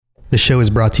The show is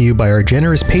brought to you by our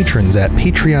generous patrons at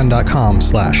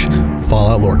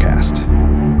patreon.com/FalloutLorecast.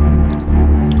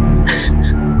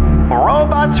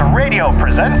 Robots Radio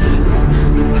presents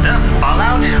the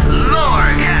Fallout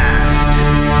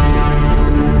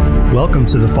Lorecast. Welcome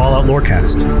to the Fallout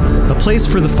Lorecast, a place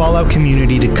for the Fallout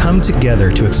community to come together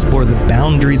to explore the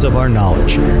boundaries of our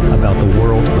knowledge about the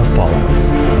world of Fallout.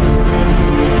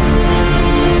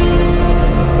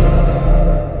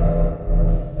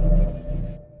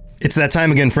 It's that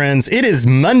time again, friends. It is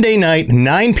Monday night,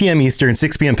 9 p.m. Eastern,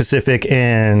 6 p.m. Pacific,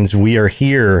 and we are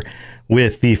here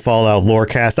with the Fallout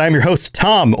Lorecast. I'm your host,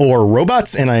 Tom, or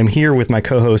Robots, and I'm here with my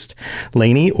co-host,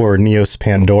 Lainey, or Neos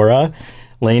Pandora.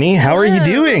 Lainey, how are you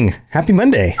doing? Happy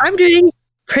Monday. I'm doing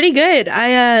pretty good.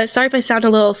 Sorry if I sound a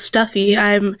little stuffy.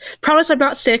 Promise I'm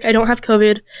not sick. I don't have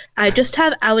COVID. I just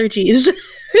have allergies.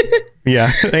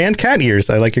 Yeah, and cat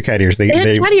ears. I like your cat ears.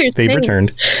 They've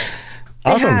returned.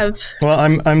 Awesome. Well,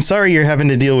 I'm sorry you're having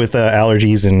to deal with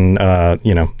allergies, and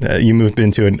you moved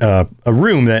into a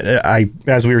room that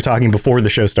as we were talking before the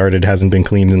show started, hasn't been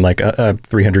cleaned in like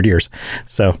 300 years.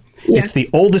 So it's the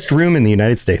oldest room in the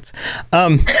United States.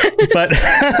 But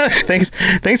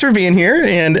thanks for being here.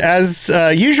 And as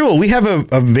usual, we have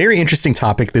a very interesting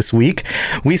topic this week.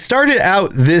 We started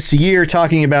out this year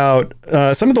talking about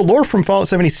some of the lore from Fallout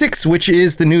 76, which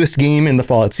is the newest game in the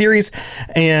Fallout series.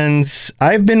 And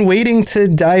I've been waiting to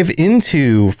dive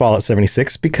into Fallout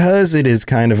 76 because it is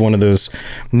kind of one of those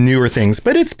newer things.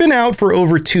 But it's been out for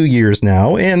over 2 years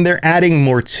now, and they're adding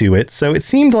more to it. So it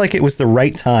seemed like it was the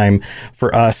right time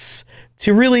for us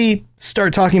to really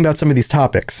start talking about some of these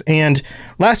topics. And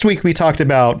last week we talked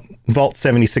about Vault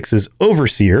 76's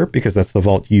Overseer, because that's the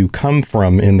vault you come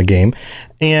from in the game.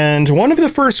 And one of the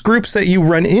first groups that you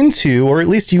run into, or at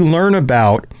least you learn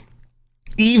about,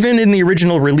 even in the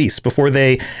original release, before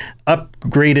they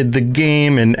upgraded the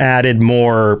game and added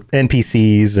more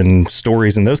NPCs and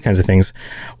stories and those kinds of things,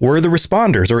 were the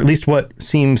Responders, or at least what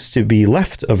seems to be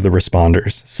left of the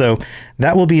Responders. So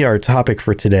that will be our topic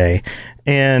for today.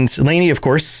 And Lainey, of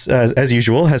course, as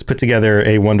usual, has put together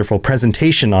a wonderful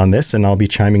presentation on this, and I'll be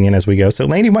chiming in as we go. So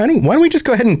Lainey, why don't we just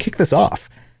go ahead and kick this off?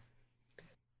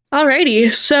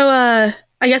 Alrighty. So I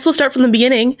guess we'll start from the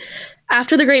beginning.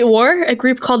 After the Great War, a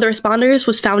group called the Responders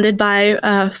was founded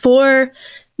by 4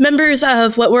 members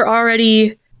of what were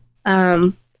already,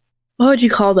 what would you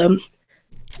call them?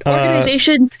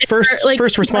 Organization.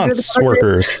 First response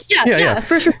workers. Yeah,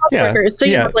 first response workers. So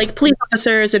you have like police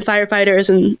officers and firefighters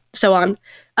and so on.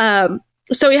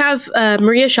 So we have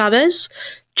Maria Chavez,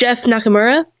 Jeff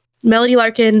Nakamura, Melody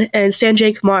Larkin, and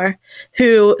Sanjay Kumar,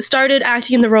 who started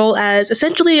acting in the role as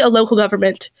essentially a local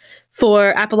government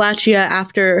for Appalachia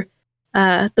after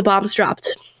the bombs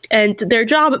dropped. And their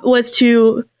job was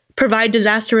to provide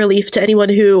disaster relief to anyone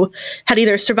who had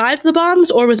either survived the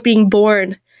bombs or was being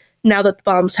born now that the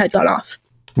bombs had gone off.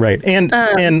 Right. And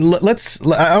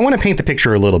I want to paint the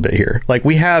picture a little bit here. Like,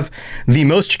 we have the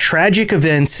most tragic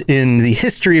events in the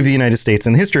history of the United States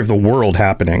and the history of the world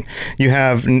happening. You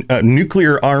have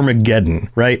nuclear Armageddon,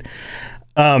 right?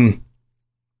 That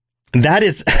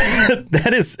is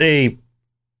a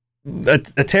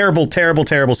terrible, terrible,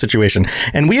 terrible situation.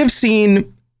 And we have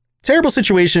seen terrible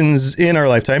situations in our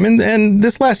lifetime, and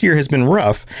this last year has been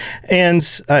rough. And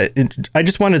I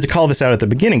just wanted to call this out at the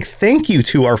beginning. Thank you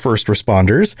to our first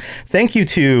responders. Thank you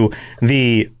to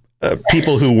the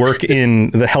people who work in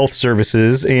the health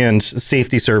services and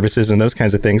safety services and those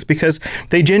kinds of things, because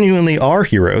they genuinely are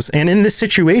heroes. And in this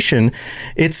situation,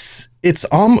 it's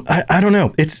I don't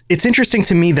know. It's interesting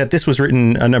to me that this was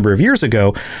written a number of years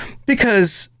ago,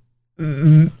 because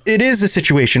it is a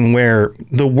situation where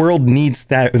the world needs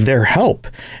their help,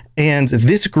 and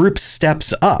this group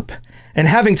steps up. And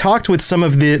having talked with some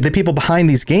of the people behind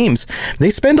these games,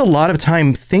 they spend a lot of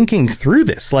time thinking through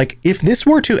this. Like, if this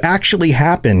were to actually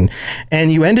happen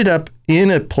and you ended up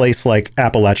in a place like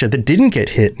Appalachia that didn't get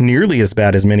hit nearly as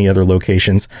bad as many other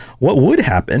locations, what would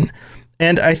happen?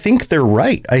 And I think they're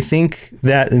right. I think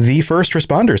that the first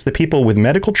responders, the people with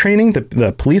medical training,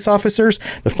 the police officers,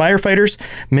 the firefighters,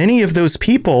 many of those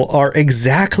people are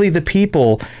exactly the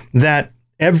people that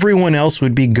everyone else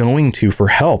would be going to for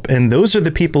help. And those are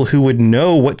the people who would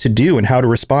know what to do and how to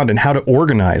respond and how to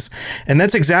organize. And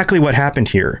that's exactly what happened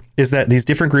here, is that these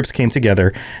different groups came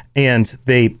together and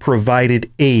they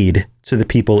provided aid to the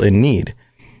people in need.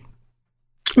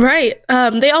 Right.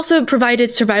 They also provided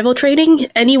survival training.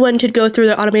 Anyone could go through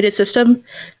the automated system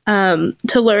to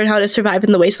learn how to survive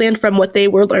in the wasteland from what they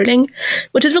were learning,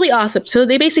 which is really awesome. So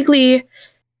they basically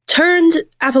turned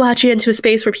Appalachia into a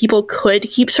space where people could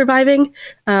keep surviving,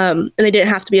 and they didn't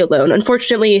have to be alone.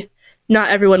 Unfortunately, not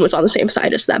everyone was on the same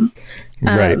side as them.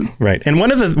 Right. And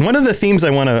one of the themes I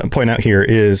want to point out here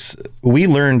is we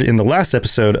learned in the last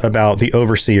episode about the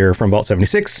Overseer from Vault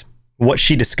 76, what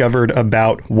she discovered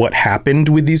about what happened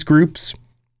with these groups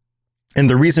and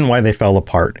the reason why they fell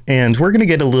apart. And we're going to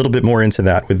get a little bit more into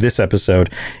that with this episode,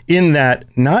 in that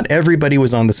not everybody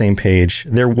was on the same page.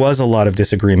 There was a lot of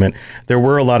disagreement. There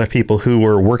were a lot of people who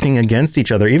were working against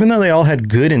each other, even though they all had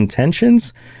good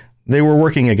intentions. They were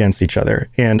working against each other.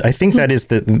 And I think that is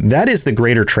the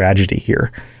greater tragedy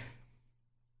here.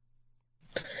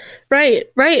 Right.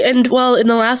 And well, in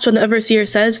the last one, the Overseer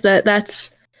says that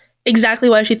that's exactly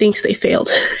why she thinks they failed.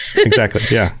 Exactly.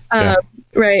 Yeah.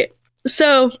 Right.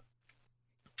 So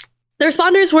the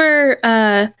responders were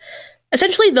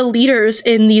essentially the leaders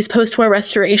in these post-war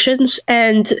restorations,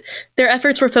 and their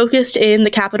efforts were focused in the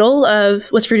capital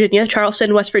of West Virginia,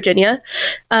 Charleston, West Virginia.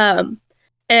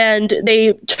 And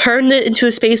they turned it into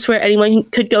a space where anyone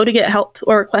could go to get help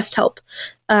or request help.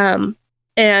 And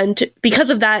because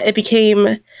of that, it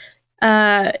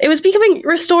was becoming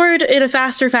restored in a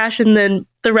faster fashion than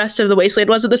the rest of the wasteland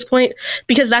was at this point,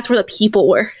 because that's where the people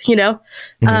were, you know?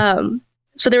 Mm-hmm.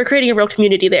 So they were creating a real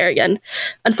community there again.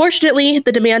 Unfortunately,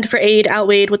 the demand for aid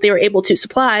outweighed what they were able to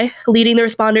supply, leading the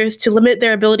responders to limit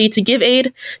their ability to give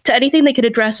aid to anything they could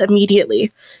address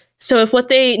immediately. So if what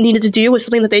they needed to do was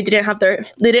something that they didn't have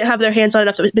their hands on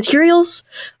enough materials,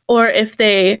 or if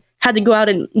they had to go out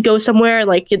and go somewhere,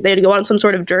 like they had to go on some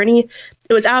sort of journey,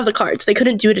 it was out of the cards. They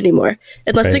couldn't do it anymore.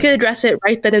 Unless they could address it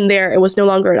right then and there, it was no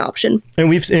longer an option. And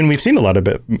we've seen a lot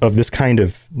of this kind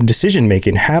of decision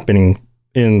making happening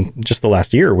in just the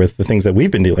last year with the things that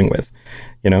we've been dealing with,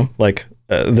 you know, like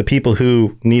the people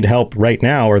who need help right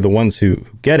now are the ones who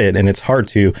get it. And it's hard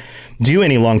to do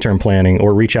any long-term planning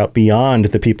or reach out beyond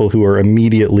the people who are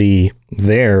immediately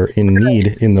there in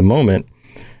need in the moment.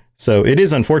 So it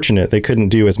is unfortunate they couldn't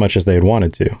do as much as they had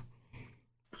wanted to.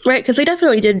 Right, because they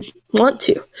definitely did want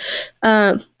to,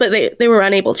 but they were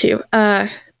unable to.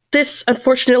 This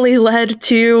unfortunately led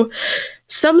to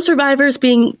some survivors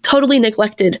being totally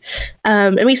neglected.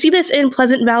 And we see this in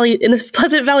Pleasant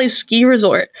Valley ski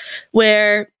resort,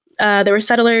 where there were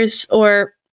settlers,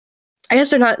 or I guess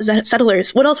they're not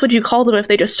settlers. What else would you call them if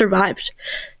they just survived?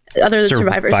 Other than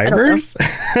survivors? I don't know.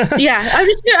 Yeah, I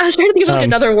was trying to think of like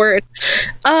another word.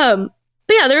 But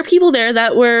yeah, there were people there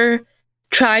that were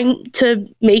trying to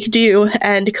make do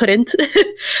and couldn't,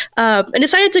 and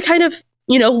decided to kind of,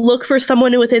 you know, look for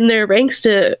someone within their ranks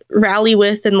to rally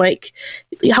with and like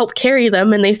help carry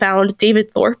them. And they found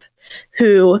David Thorpe,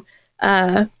 who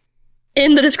in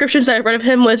the descriptions that I read of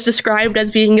him was described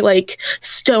as being like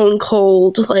stone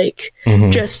cold, like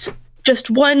just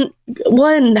one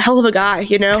hell of a guy,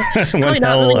 you know. Probably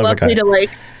not really lovely to like.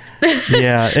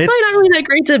 Yeah, it's probably not really that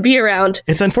great to be around.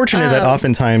 It's unfortunate that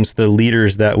oftentimes the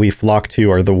leaders that we flock to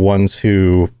are the ones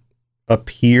who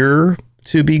appear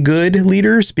to be good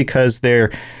leaders, because they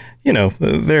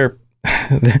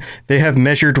have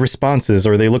measured responses,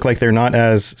 or they look like they're not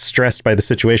as stressed by the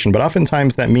situation. But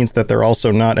oftentimes that means that they're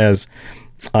also not as,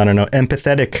 I don't know,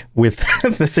 empathetic with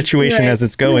the situation as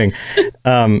it's going.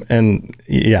 And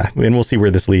we'll see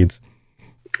where this leads.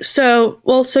 So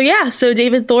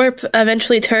David Thorpe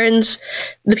eventually turns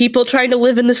the people trying to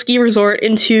live in the ski resort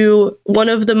into one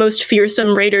of the most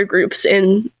fearsome raider groups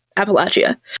in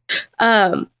Appalachia.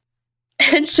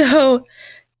 And so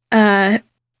in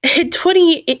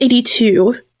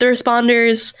 2082, the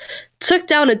responders took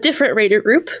down a different raider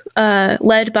group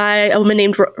led by a woman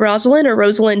named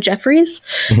Rosalind Jeffries,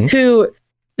 who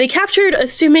they captured,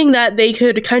 assuming that they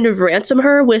could kind of ransom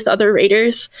her with other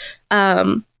raiders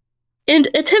in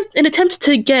attempt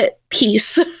to get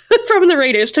peace from the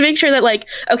raiders, to make sure that, like,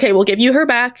 okay, we'll give you her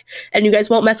back and you guys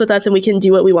won't mess with us and we can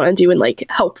do what we want to do and like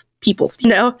help people, you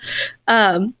know,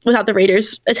 without the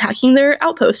raiders attacking their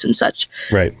outposts and such.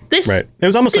 Right. It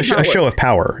was almost a show of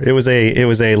power. It was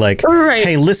a like,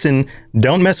 hey, listen,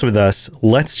 don't mess with us.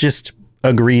 Let's just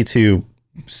agree to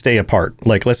stay apart.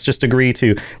 Like, let's just agree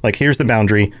to, like, here's the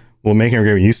boundary. We'll make an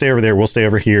agreement. You stay over there. We'll stay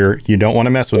over here. You don't want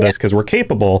to mess with us because we're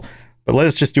capable, but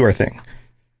let's just do our thing.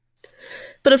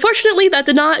 But unfortunately, that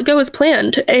did not go as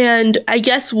planned. And I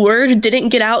guess word didn't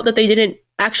get out that they didn't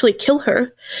actually kill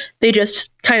her. They just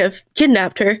kind of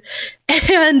kidnapped her.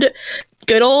 And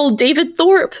good old David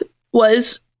Thorpe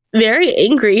was very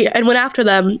angry and went after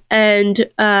them and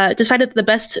decided that the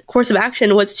best course of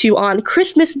action was to, on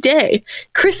Christmas Day,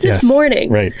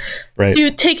 morning, right,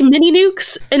 to take mini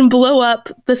nukes and blow up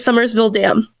the Summersville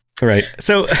Dam. Right.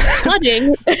 So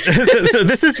flooding. so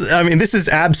this is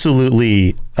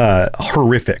absolutely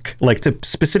horrific. Like, to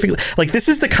specifically, like, this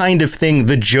is the kind of thing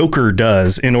the Joker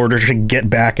does in order to get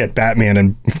back at Batman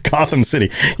and Gotham City.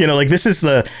 Like, this is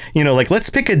the, like, let's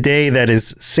pick a day that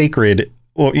is sacred,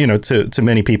 or, to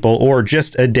many people, or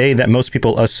just a day that most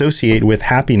people associate with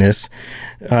happiness,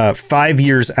 5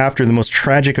 years after the most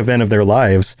tragic event of their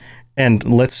lives, and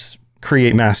let's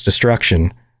create mass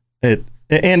destruction. And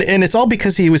it's all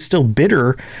because he was still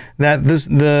bitter that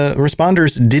the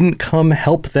responders didn't come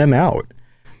help them out.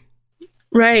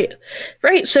 Right.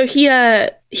 So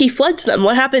he floods them.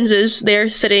 What happens is they're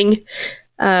sitting,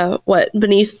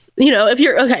 beneath, if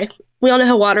you're, okay, we all know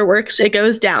how water works. It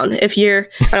goes down. If you're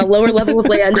on a lower level of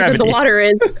land than the water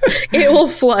is, it will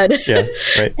flood. Yeah,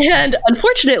 right. And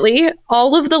unfortunately,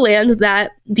 all of the land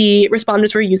that the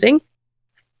responders were using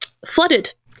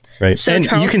flooded. Right. So and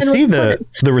you can see the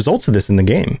results of this in the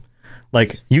game.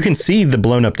 Like, you can see the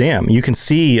blown up dam. You can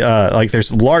see like,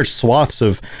 there's large swaths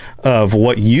of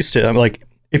what used to, like,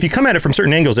 if you come at it from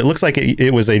certain angles, it looks like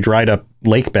it was a dried up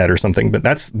lake bed or something. But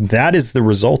that is the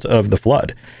result of the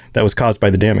flood that was caused by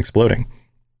the dam exploding.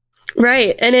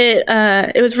 Right. And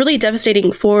it was really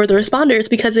devastating for the responders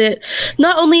because it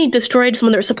not only destroyed some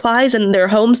of their supplies and their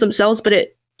homes themselves,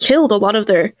 but killed a lot of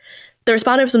the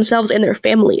responders themselves and their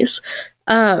families.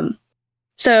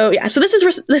 So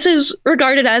this is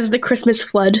regarded as the Christmas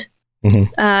flood.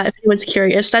 Mm-hmm. If anyone's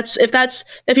curious,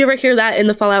 if you ever hear that in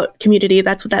the Fallout community,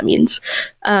 that's what that means.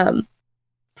 And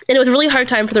it was a really hard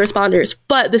time for the responders,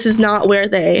 but this is not where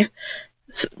they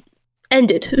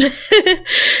ended.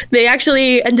 They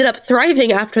actually ended up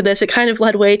thriving after this. It kind of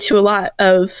led way to a lot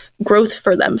of growth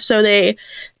for them. So they,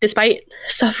 despite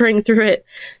suffering through it,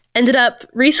 ended up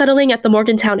resettling at the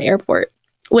Morgantown airport,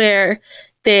 where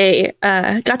they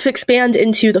got to expand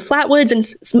into the Flatwoods and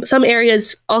some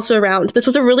areas also around. This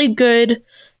was a really good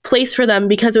place for them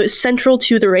because it was central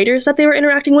to the raiders that they were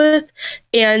interacting with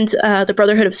and the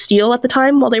Brotherhood of Steel at the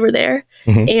time while they were there.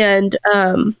 Mm-hmm.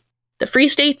 And the Free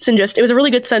States, and just, it was a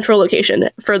really good central location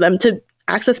for them to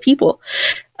access people.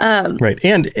 Right.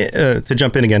 And to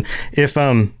jump in again,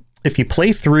 if you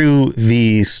play through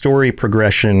the story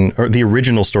progression, or the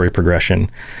original story progression,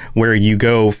 where you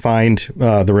go find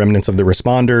the remnants of the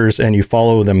responders and you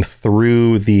follow them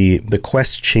through the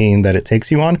quest chain that it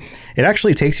takes you on, it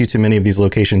actually takes you to many of these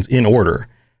locations in order.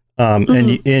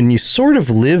 Mm-hmm. and you sort of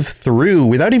live through,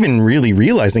 without even really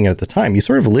realizing it at the time, you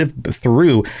sort of live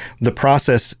through the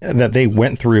process that they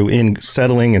went through in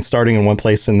settling and starting in one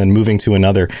place and then moving to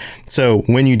another. So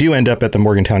when you do end up at the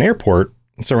Morgantown airport,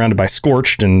 surrounded by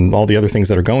Scorched and all the other things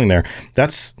that are going there,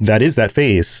 that is that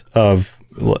phase of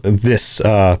this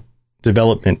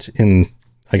development in,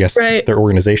 I guess, their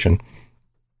organization.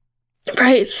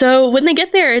 Right. So when they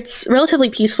get there, it's relatively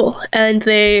peaceful, and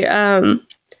they are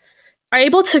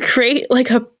able to create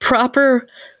like a proper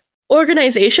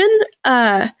organization.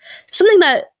 Something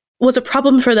that was a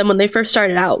problem for them when they first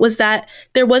started out was that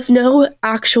there was no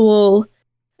actual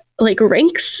like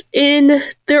ranks in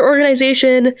their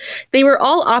organization. They were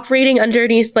all operating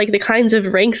underneath like the kinds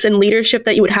of ranks and leadership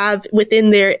that you would have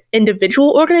within their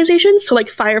individual organizations. So like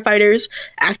firefighters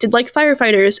acted like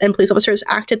firefighters and police officers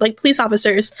acted like police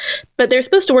officers, but they're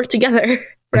supposed to work together,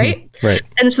 right? Mm-hmm. Right.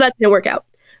 And so that didn't work out.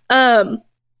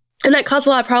 And that caused a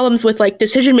lot of problems with like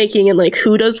decision making and like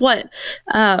who does what.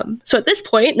 So at this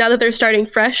point, now that they're starting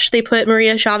fresh, they put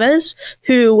Maria Chavez,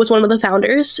 who was one of the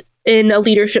founders, in a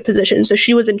leadership position. So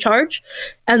she was in charge.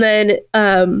 And then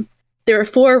there are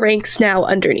 4 ranks now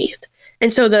underneath.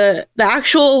 And so the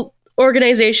actual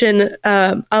organization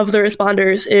of the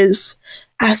responders is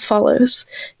as follows.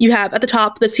 You have at the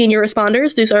top the senior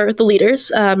responders. These are the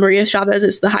leaders. Maria Chavez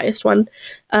is the highest one.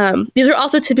 These are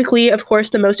also typically, of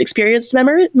course, the most experienced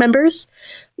members.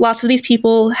 Lots of these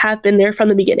people have been there from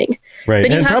the beginning.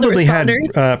 Right, and probably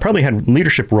had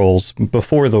leadership roles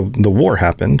before the war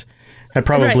happened. Had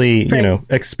probably, right.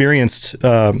 Experienced,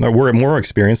 or were more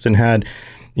experienced and had,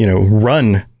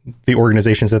 run the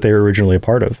organizations that they were originally a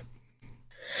part of.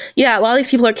 Yeah, a lot of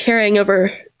these people are carrying over,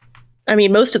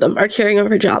 most of them are carrying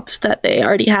over jobs that they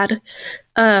already had.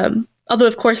 Although,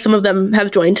 of course, some of them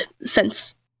have joined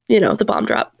since, the bomb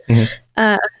drop.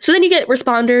 Mm-hmm. So then you get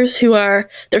responders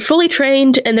they're fully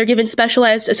trained and they're given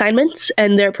specialized assignments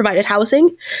and they're provided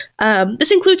housing.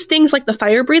 This includes things like the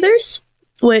fire breathers,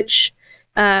 which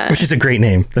is a great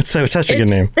name. That's such a good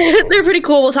name. They're pretty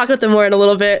cool. We'll talk about them more in a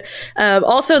little bit.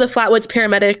 Also, the Flatwoods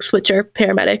paramedics, which are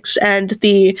paramedics, and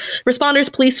the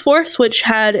Responders Police Force, which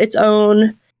had its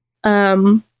own.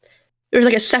 There was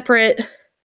like a separate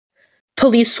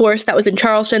police force that was in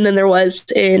Charleston than there was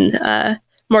in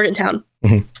Morgantown.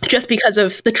 just because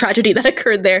of the tragedy that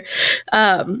occurred there.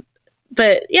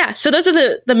 But yeah, so those are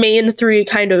the main three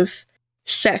kind of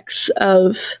sects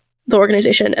of the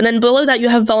organization. And then below that, you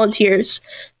have volunteers,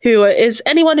 who is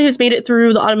anyone who's made it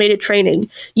through the automated training.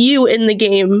 You in the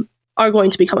game are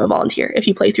going to become a volunteer if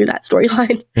you play through that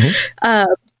storyline. And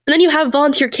then you have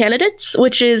volunteer candidates,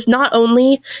 which is not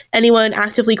only anyone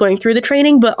actively going through the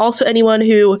training, but also anyone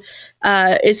who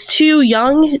is too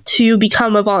young to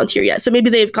become a volunteer yet. So maybe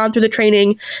they've gone through the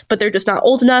training, but they're just not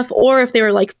old enough, or if they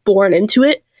were like born into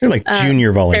it. They're like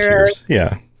junior volunteers.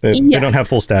 Yeah. They don't have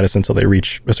full status until they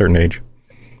reach a certain age.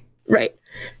 Right.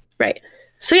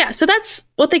 So yeah, so that's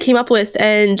what they came up with.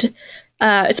 And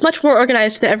it's much more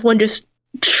organized than everyone just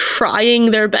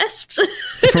trying their best.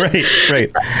 Right.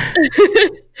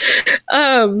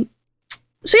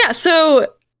 So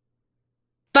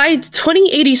by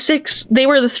 2086, they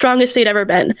were the strongest they'd ever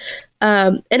been.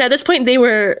 And at this point, they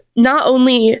were not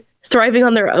only thriving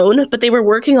on their own, but they were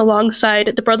working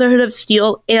alongside the Brotherhood of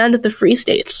Steel and the Free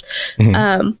States,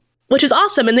 which is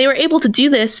awesome. And they were able to do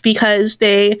this because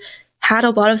they had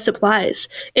a lot of supplies.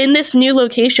 In this new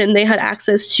location, they had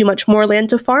access to much more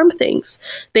land to farm things.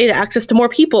 They had access to more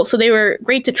people, so they were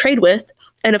great to trade with.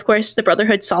 And of course, the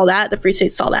Brotherhood saw that, the Free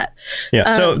States saw that.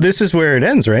 Yeah, so this is where it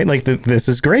ends, right? Like, this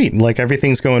is great. Like,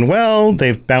 everything's going well.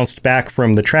 They've bounced back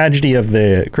from the tragedy of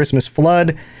the Christmas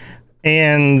flood.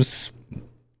 And,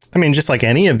 I mean, just like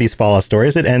any of these Fallout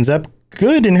stories, it ends up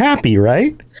good and happy,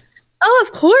 right? Oh,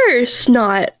 of course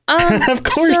not. Of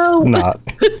course not.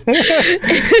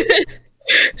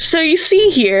 So you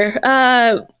see here,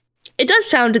 it does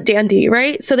sound dandy,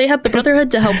 right? So they have the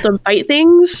Brotherhood to help them fight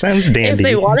things. Sounds dandy. If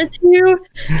they wanted to.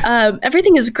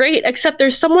 Everything is great, except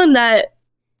there's someone that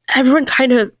everyone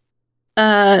kind of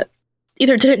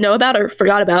either didn't know about or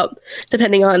forgot about,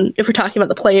 depending on if we're talking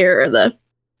about the player or the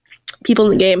people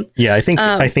in the game. Yeah, I think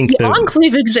the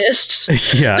Enclave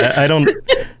exists. Yeah,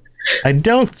 I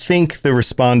don't think the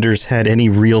responders had any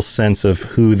real sense of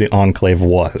who the Enclave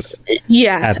was.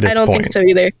 Yeah, at this I don't point. think so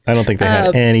either. I don't think they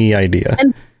had any idea.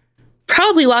 And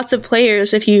probably lots of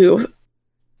players, if you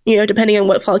depending on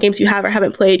what Fallout games you have or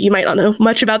haven't played, you might not know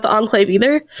much about the Enclave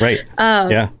either. Right.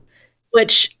 Yeah.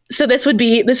 So this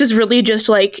is really just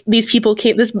like these people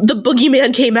the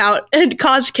boogeyman came out and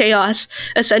caused chaos,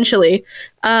 essentially.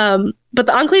 But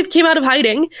the Enclave came out of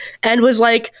hiding and was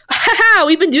like, haha,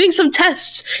 we've been doing some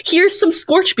tests. Here's some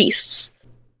Scorch Beasts.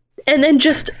 And then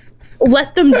just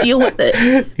let them deal with it.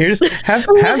 Here's have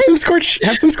some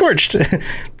Scorched.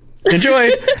 Enjoy.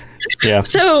 Yeah.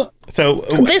 So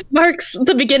this marks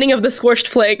the beginning of the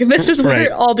Scorched Plague. This is where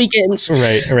it all begins.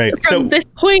 Right. From this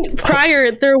point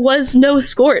prior, there was no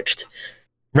Scorched.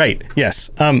 Right. Yes.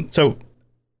 So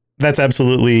that's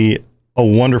absolutely a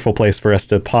wonderful place for us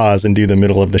to pause and do the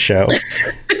middle of the show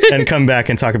and come back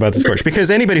and talk about the Scorched,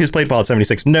 because anybody who's played Fallout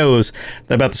 76 knows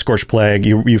about the Scorched Plague.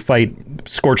 You fight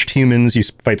scorched humans, you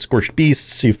fight scorched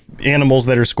beasts, animals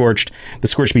that are scorched, the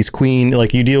Scorched Beast Queen.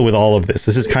 Like, you deal with all of this.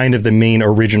 This is kind of the main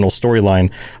original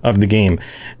storyline of the game.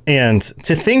 And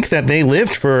to think that they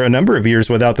lived for a number of years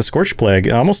without the Scorched Plague,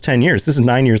 almost 10 years. This is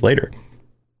 9 years later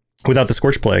without the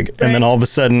Scorched Plague. Right. And then all of a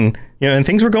sudden, and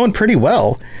things were going pretty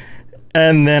well.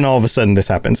 And then all of a sudden this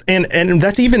happens. And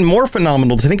that's even more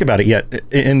phenomenal to think about it yet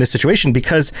in this situation,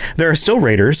 because there are still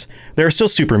raiders, there are still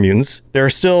super mutants, there are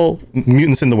still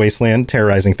mutants in the wasteland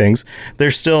terrorizing things.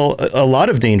 There's still a lot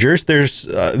of dangers. There's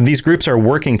these groups are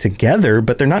working together,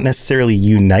 but they're not necessarily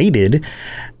united.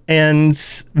 And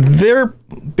they're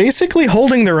basically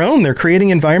holding their own. They're creating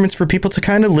environments for people to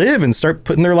kind of live and start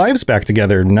putting their lives back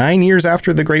together 9 years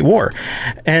after the Great War.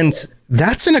 And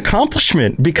that's an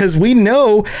accomplishment, because we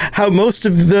know how most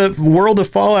of the world of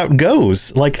Fallout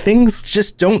goes. Like, things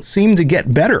just don't seem to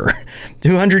get better.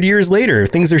 200 years later,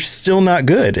 things are still not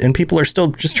good, and people are still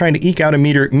just trying to eke out a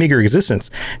meager existence.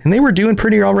 And they were doing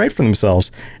pretty all right for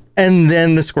themselves. And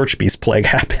then the Scorched Beast Plague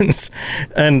happens.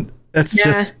 And that's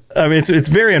just, I mean, it's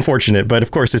very unfortunate, but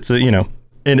of course it's a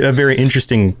very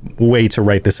interesting way to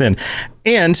write this in.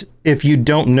 And if you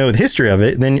don't know the history of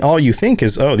it, then all you think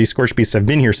is, oh, these Scorched Beasts have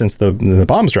been here since the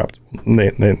bombs dropped.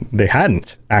 They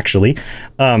hadn't, actually.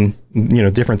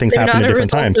 Different things happen at different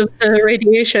times. Of the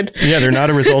radiation. Yeah, they're not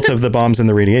a result of the bombs and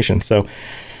the radiation. So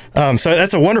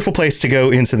that's a wonderful place to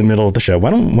go into the middle of the show. Why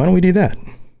don't we do that?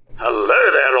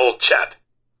 Hello there, old chap.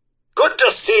 Good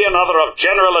to see another of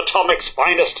General Atomic's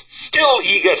finest, still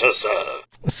eager to serve.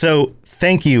 So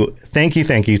thank you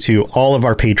to all of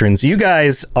our patrons. You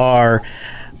guys are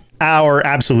our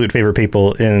absolute favorite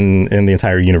people in the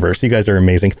entire universe. You guys are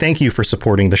amazing. Thank you for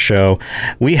supporting the show.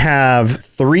 We have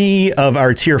 3 of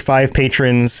our tier 5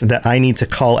 patrons that I need to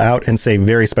call out and say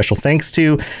very special thanks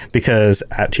to, because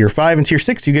at tier 5 and tier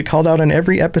 6, you get called out on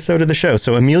every episode of the show.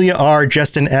 So Amelia R,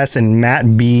 Justin S, and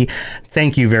Matt B,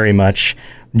 thank you very much.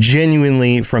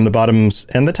 Genuinely, from the bottoms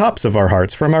and the tops of our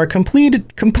hearts, from our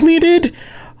completed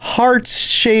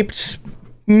heart-shaped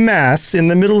mass in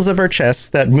the middles of our chests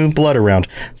that move blood around.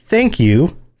 Thank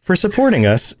you for supporting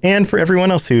us, and for everyone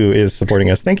else who is supporting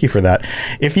us. Thank you for that.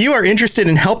 If you are interested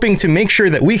in helping to make sure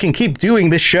that we can keep doing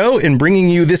this show and bringing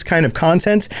you this kind of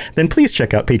content, then please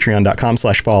check out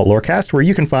patreon.com/FalloutLoreCast, where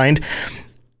you can find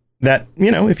that,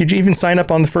 if you even sign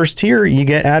up on the first tier, you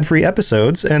get ad-free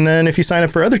episodes. And then if you sign up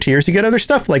for other tiers, you get other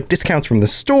stuff like discounts from the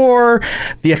store,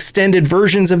 the extended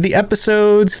versions of the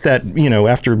episodes that,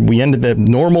 after we ended the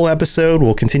normal episode,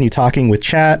 we'll continue talking with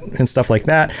chat and stuff like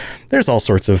that. There's all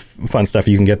sorts of fun stuff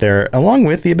you can get there, along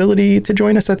with the ability to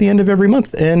join us at the end of every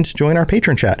month and join our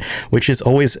patron chat, which is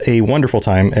always a wonderful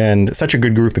time and such a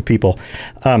good group of people.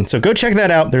 So go check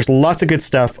that out. There's lots of good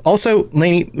stuff. Also,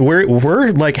 Lainey,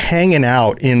 we're like hanging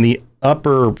out in the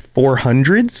upper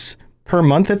 400s per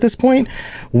month at this point.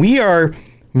 We are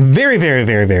very, very,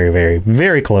 very, very, very,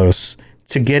 very close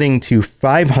to getting to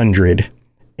 500,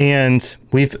 and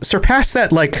we've surpassed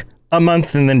that like a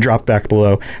month and then dropped back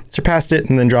below, surpassed it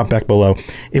and then dropped back below.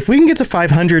 If we can get to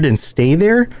 500 and stay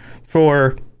there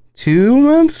for 2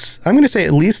 months, I'm going to say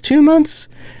at least 2 months,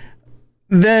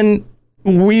 then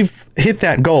we've hit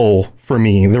that goal for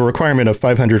me, the requirement of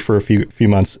 500 for a few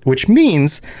months, which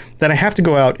means that I have to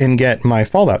go out and get my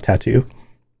Fallout tattoo.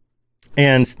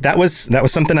 And that was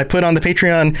something I put on the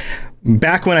Patreon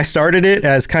back when I started it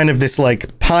as kind of this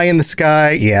like pie in the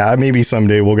sky. Yeah, maybe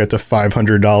someday we'll get to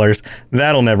 $500.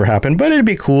 That'll never happen, but it'd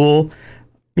be cool.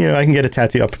 I can get a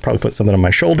tattoo. I'll probably put something on my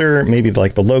shoulder, maybe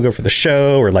like the logo for the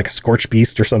show, or like a Scorch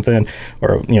Beast or something,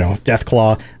 or,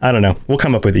 Deathclaw. I don't know. We'll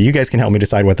come up with it. You guys can help me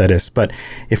decide what that is. But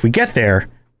if we get there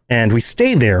and we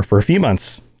stay there for a few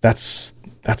months, that's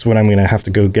what I'm going to have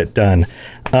to go get done.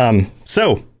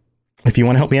 So if you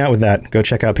want to help me out with that, go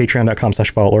check out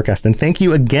patreon.com/FalloutLoreCast. And thank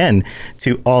you again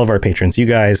to all of our patrons. You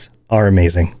guys are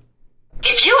amazing.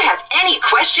 If you have any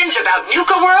questions about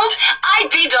Nuka World, I'd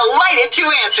be delighted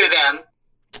to answer them.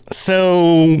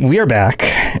 So we are back,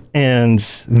 and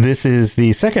this is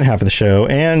the second half of the show,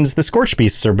 and the Scorch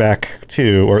Beasts are back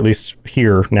too, or at least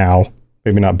here now.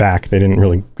 Maybe not back. They didn't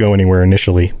really go anywhere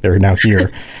initially. They're now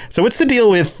here. So what's the deal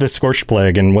with the Scorch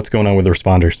Plague, and what's going on with the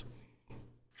responders?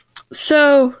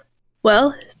 So,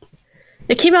 well,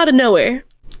 it came out of nowhere,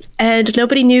 and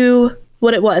nobody knew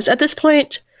what it was. At this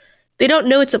point, they don't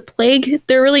know it's a plague.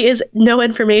 There really is no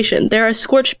information. There are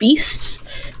Scorch Beasts,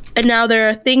 and now there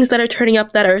are things that are turning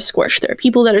up that are scorched. There are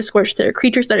people that are scorched. There are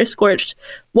creatures that are scorched.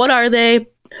 What are they?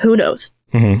 Who knows?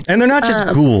 Mm-hmm. And they're not just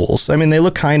ghouls. I mean, they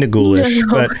look kind of ghoulish,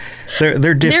 but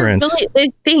they're different.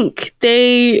 They think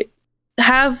they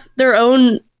have their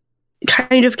own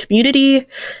kind of community.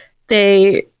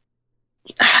 They're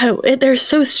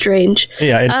so strange.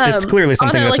 Yeah, it's clearly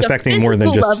something that's affecting more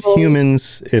than just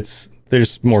humans.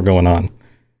 There's more going on.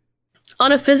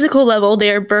 On a physical level,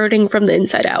 they are burning from the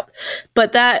inside out,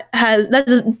 but that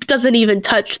doesn't even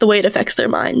touch the way it affects their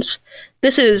minds.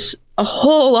 This is a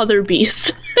whole other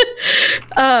beast,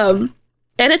 and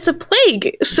it's a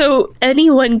plague, so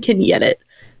anyone can get it.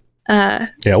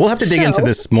 Yeah, we'll have to dig into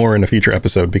this more in a future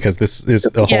episode, because this is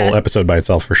a whole episode by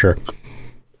itself for sure.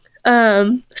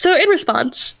 So in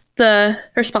response, the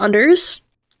responders,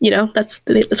 that's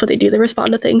what they do. They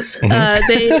respond to things. Mm-hmm.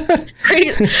 They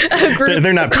create a group.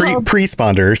 They're not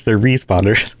pre-responders. They're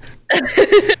responders.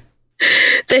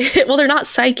 They're not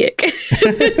psychic.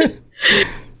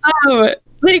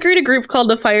 They create a group called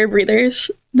the Fire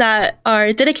Breathers that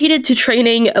are dedicated to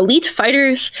training elite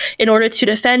fighters in order to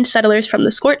defend settlers from the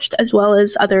Scorched, as well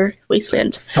as other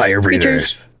wasteland Fire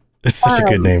Breathers. It's such a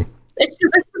good name. It's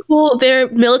super cool. They're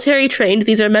military trained.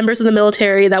 These are members of the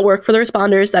military that work for the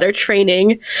responders that are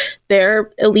training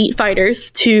their elite fighters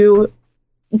to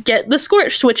get the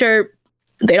Scorched, which they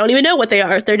don't even know what they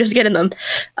are. They're just getting them.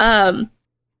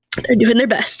 They're doing their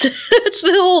best. That's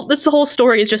the whole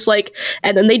story, is just like,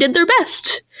 and then they did their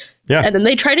best. Yeah. And then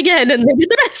they tried again and they did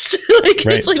their best.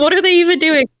 Right. It's like, what are they even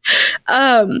doing?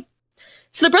 So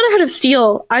the Brotherhood of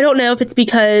Steel, I don't know if it's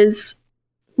because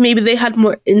maybe they had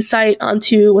more insight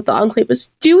onto what the Enclave was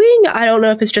doing. I don't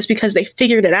know if it's just because they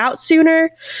figured it out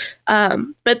sooner.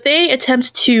 But they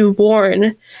attempt to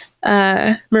warn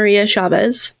Maria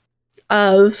Chavez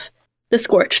of the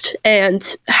Scorched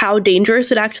and how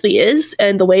dangerous it actually is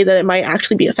and the way that it might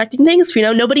actually be affecting things.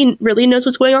 Nobody really knows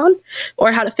what's going on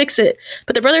or how to fix it,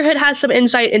 but the Brotherhood has some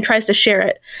insight and tries to share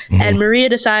it. Mm-hmm. And Maria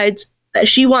decides that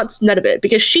she wants none of it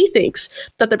because she thinks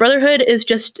that the Brotherhood is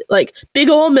just like big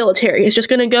old military. It's just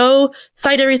going to go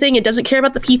fight everything. It doesn't care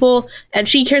about the people, and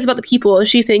she cares about the people. And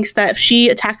she thinks that if she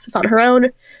attacks this on her own,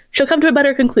 she'll come to a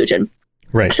better conclusion.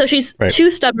 Right. So she's too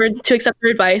stubborn to accept her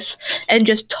advice and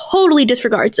just totally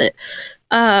disregards it.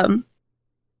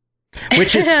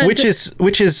 Which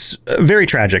is very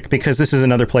tragic, because this is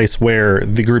another place where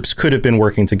the groups could have been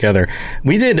working together.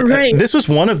 We did. This was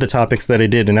one of the topics that I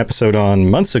did an episode on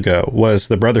months ago, was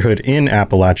the Brotherhood in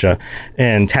Appalachia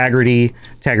and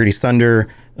Taggarty's Thunder,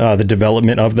 the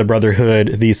development of the Brotherhood,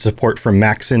 the support from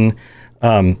Maxon.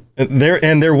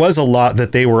 There was a lot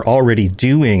that they were already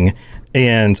doing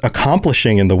and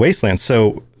accomplishing in the Wasteland.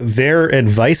 So their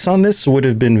advice on this would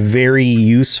have been very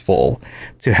useful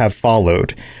to have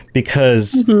followed,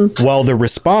 because while the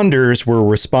responders were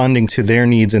responding to their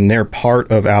needs in their part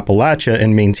of Appalachia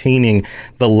and maintaining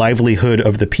the livelihood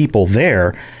of the people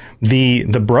there, the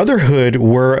Brotherhood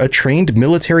were a trained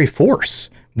military force.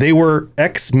 They were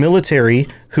ex-military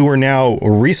who were now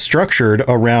restructured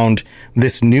around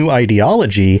this new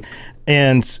ideology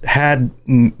and had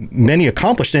many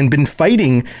accomplished and been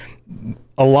fighting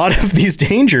a lot of these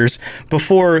dangers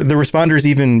before the responders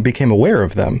even became aware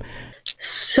of them.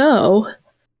 So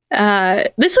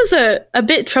this was a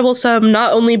bit troublesome,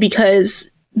 not only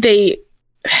because it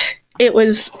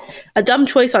was a dumb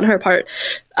choice on her part,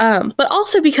 but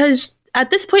also because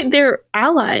at this point they're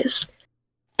allies.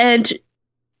 And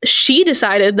she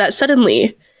decided that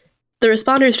suddenly the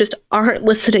responders just aren't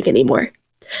listening anymore.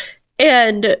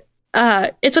 And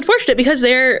it's unfortunate because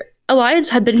their alliance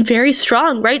had been very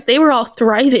strong, right? They were all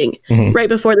thriving right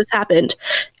before this happened.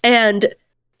 And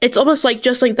it's almost like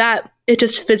just like that, it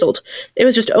just fizzled. It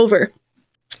was just over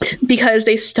because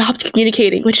they stopped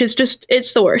communicating, which is just,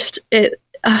 it's the worst.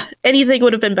 Anything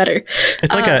would have been better.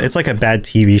 It's like a bad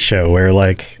TV show where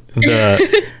like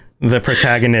the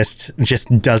protagonist just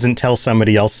doesn't tell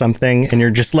somebody else something, and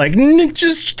you're just like,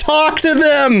 just talk to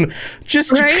them,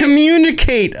 just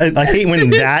communicate. I hate when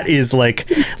that is like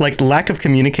lack of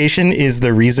communication is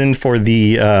the reason for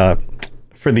the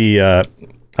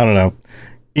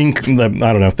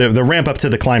the ramp up to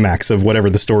the climax of whatever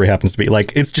the story happens to be.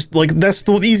 Like, it's just like, that's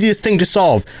the easiest thing to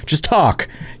solve. Just talk,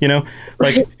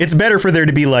 like it's better for there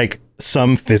to be like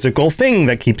some physical thing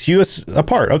that keeps you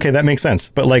apart. Okay, that makes sense.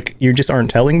 But like, you just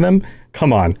aren't telling them.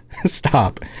 Come on,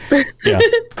 stop. Yeah.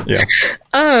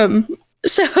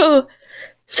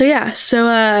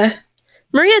 So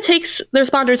Maria takes the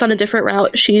responders on a different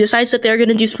route. She decides that they're going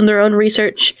to do some of their own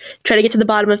research, try to get to the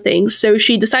bottom of things. So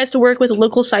she decides to work with a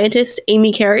local scientist,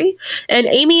 Amy Carey. And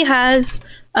Amy's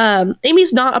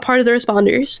not a part of the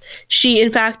responders. She, in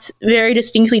fact, very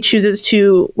distinctly chooses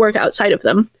to work outside of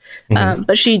them.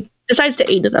 But she decides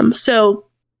to aid them. So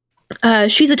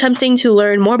she's attempting to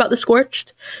learn more about the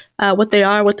Scorched, what they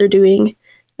are, what they're doing,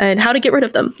 and how to get rid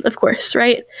of them, of course,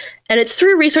 right? And it's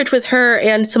through research with her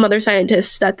and some other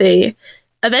scientists that they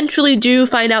eventually do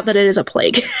find out that it is a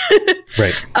plague.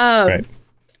 Right.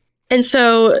 And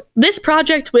so this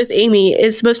project with Amy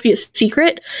is supposed to be a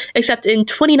secret, except in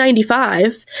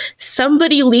 2095,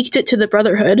 somebody leaked it to the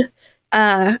Brotherhood,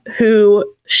 who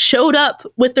showed up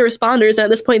with the responders, and at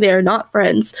this point they are not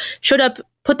friends, showed up,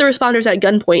 put the responders at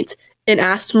gunpoint, and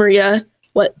asked Maria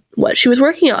what she was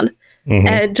working on.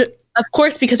 And of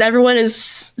course, because everyone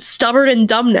is stubborn and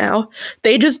dumb now,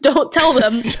 they just don't tell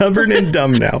them. Stubborn and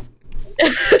dumb now.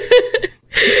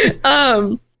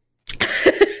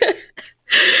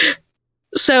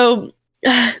 So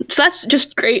that's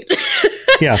just great.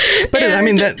 Yeah, but I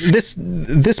mean that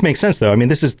this makes sense though. I mean,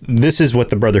 this is what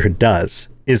the Brotherhood does,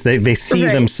 is they see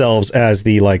themselves as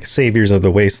the like saviors of the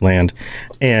Wasteland,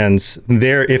 and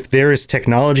if there is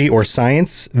technology or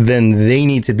science, then they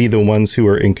need to be the ones who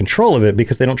are in control of it,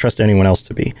 because they don't trust anyone else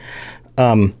to be.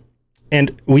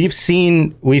 And we've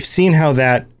seen how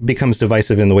that becomes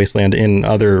divisive in the Wasteland in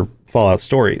other Fallout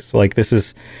stories. Like this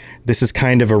is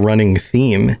kind of a running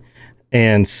theme.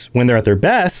 And when they're at their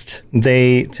best,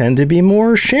 they tend to be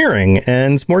more sharing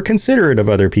and more considerate of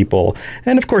other people.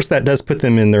 And of course, that does put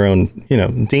them in their own,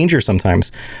 danger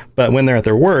sometimes. But when they're at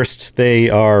their worst, they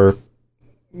are,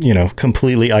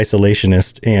 completely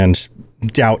isolationist and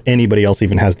doubt anybody else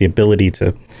even has the ability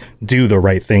to do the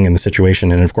right thing in the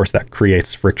situation. And of course, that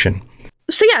creates friction.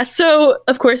 So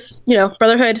of course,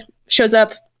 Brotherhood shows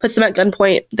up, puts them at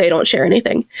gunpoint. They don't share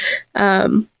anything.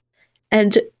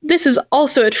 And this is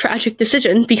also a tragic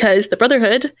decision, because the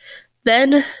Brotherhood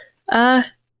then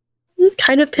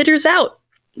kind of pitters out.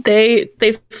 They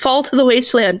fall to the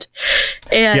wasteland,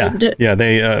 and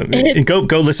they go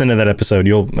listen to that episode.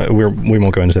 We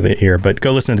won't go into it here, but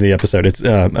go listen to the episode. It's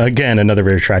again another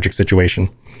very tragic situation.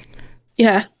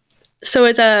 Yeah, so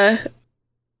it's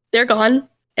they're gone,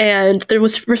 and the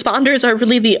responders are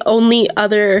really the only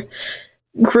other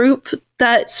group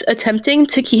that's attempting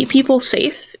to keep people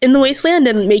safe in the wasteland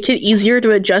and make it easier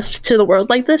to adjust to the world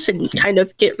like this and kind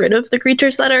of get rid of the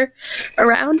creatures that are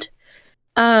around.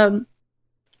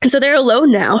 So they're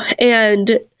alone now,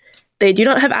 and they do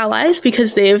not have allies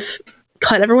because they've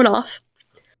cut everyone off.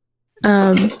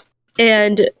 And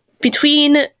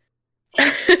between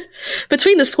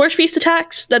the Scorch Beast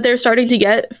attacks that they're starting to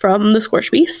get from the Scorch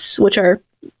Beasts, which are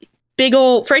big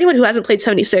old, for anyone who hasn't played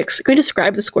 76, can you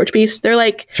describe the Scorch Beasts? They're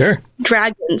like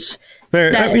dragons.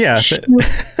 They're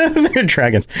they're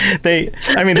dragons. They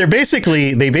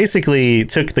basically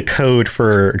took the code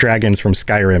for dragons from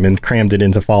Skyrim and crammed it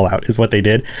into Fallout is what they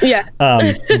did. Yeah.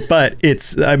 But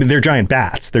they're giant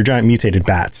bats. They're giant mutated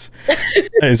bats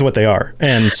is what they are.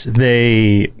 And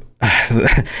they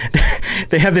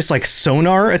have this like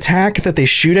sonar attack that they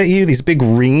shoot at you, these big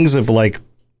rings of like,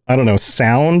 I don't know,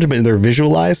 sound, but they're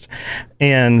visualized,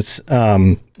 and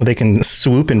they can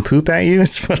swoop and poop at you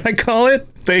is what I call it.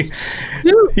 They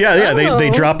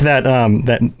drop that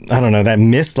I don't know, that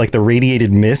mist, like the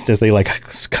radiated mist as they like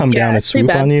come down and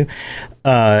swoop on you.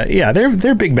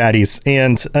 They're big baddies,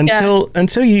 and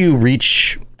until you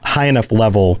reach high enough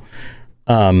level,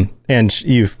 and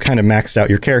you've kind of maxed out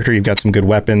your character, you've got some good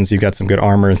weapons, you've got some good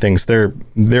armor and things, they're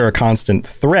a constant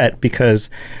threat because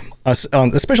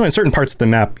especially in certain parts of the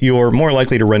map, you're more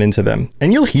likely to run into them,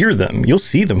 and you'll hear them, you'll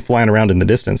see them flying around in the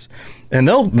distance, and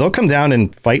they'll come down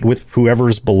and fight with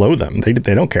whoever's below them. They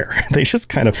don't care. They just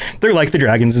they're like the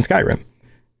dragons in Skyrim.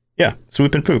 Yeah,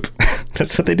 swoop and poop.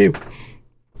 That's what they do.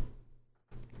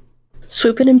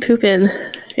 Swooping and pooping.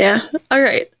 Yeah. All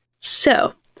right.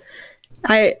 So,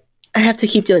 I have to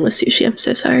keep dealing with sushi. I'm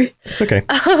so sorry. It's okay.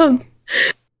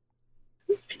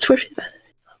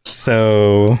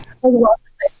 So,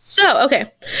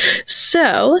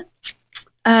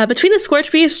 between the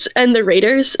Scorch Beasts and the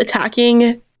Raiders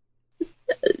attacking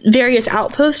various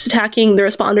outposts, attacking the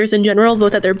responders in general,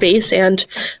 both at their base and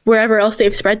wherever else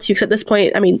they've spread to, because at this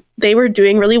point, I mean, they were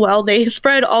doing really well. They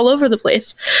spread all over the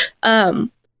place.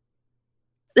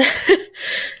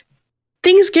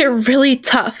 Things get really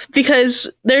tough because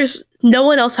there's no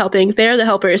one else helping. They're the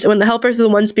helpers. And when the helpers are the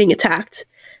ones being attacked,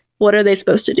 what are they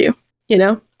supposed to do? You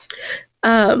know?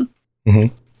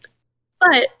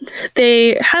 But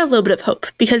they had a little bit of hope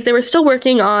because they were still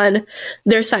working on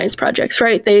their science projects,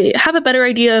 right? They have a better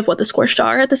idea of what the Scorched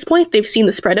are at this point. They've seen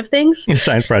the spread of things.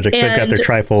 Science projects. They've got their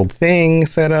trifold thing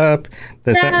set up.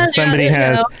 Somebody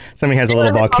has a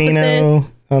little volcano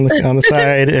on the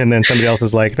side, and then somebody else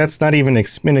is like, that's not even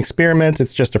an experiment.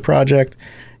 It's just a project.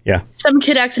 Yeah. Some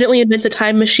kid accidentally invents a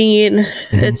time machine.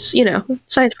 It's,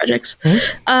 science projects.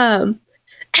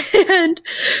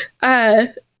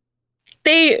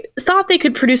 They thought they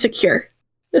could produce a cure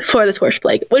for the Scorched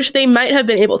Plague, which they might have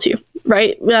been able to,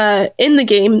 right? In the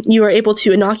game, you were able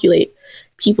to inoculate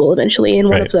people eventually in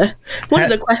one of the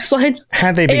quest lines.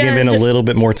 Had they been given a little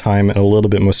bit more time and a little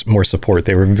bit more support,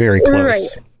 they were very close. Right.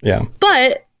 Yeah.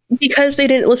 But because they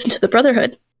didn't listen to the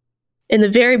Brotherhood in the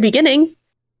very beginning,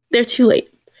 they're too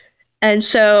late. And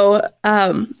so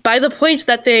by the point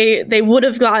that they would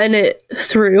have gotten it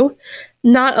through,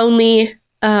 not only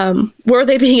were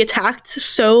they being attacked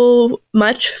so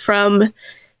much from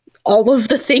all of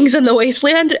the things in the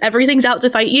wasteland, everything's out to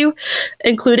fight you,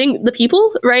 including the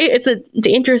people, right? It's a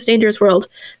dangerous, dangerous world.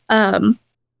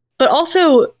 But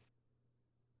also,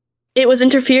 it was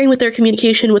interfering with their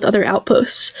communication with other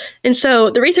outposts. And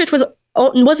so the research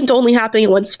wasn't only happening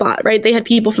in one spot, right? They had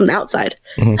people from the outside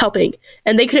helping,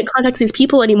 and they couldn't contact these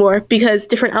people anymore because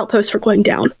different outposts were going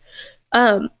down.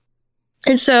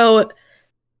 And so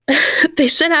they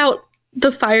sent out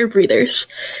the fire breathers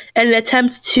in an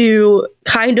attempt to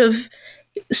kind of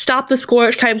stop the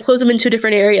Scorch, kind of close them into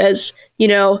different areas,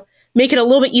 make it a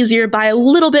little bit easier, buy a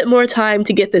little bit more time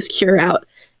to get this cure out,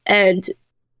 and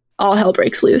all hell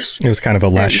breaks loose. It was kind of a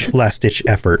last-ditch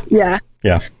effort. Yeah.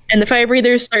 Yeah. And the fire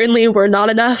breathers certainly were not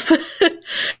enough.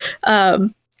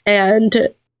 And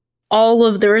all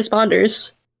of the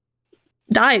responders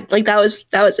died. Like, that was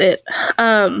it.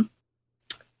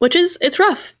 Which it's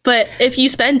rough. But if you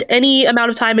spend any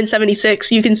amount of time in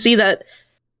 76, you can see that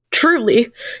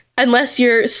truly, unless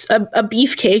you're a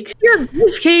beefcake,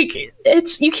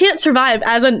 you can't survive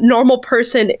as a normal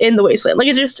person in the wasteland. Like,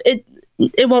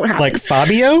 it won't happen. Like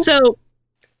Fabio? So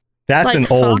that's an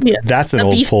old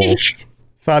pull.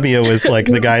 Fabio was like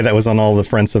the guy that was on all the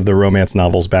fronts of the romance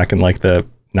novels back in like the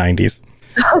 90s.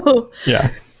 Oh.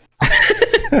 Yeah.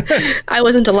 I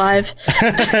wasn't alive.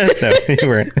 No, you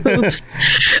weren't. Oops.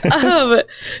 I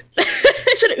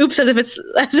said oops as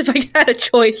if I had a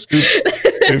choice. Oops.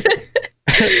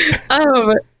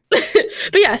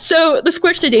 But yeah, so the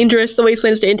Scorched are dangerous, the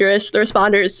Wasteland's dangerous, the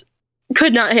responders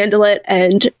could not handle it,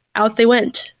 and out they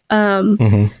went.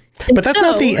 But that's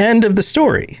not the end of the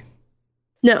story.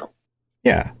 No.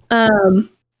 Yeah.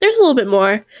 There's a little bit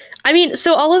more. I mean,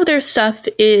 so all of their stuff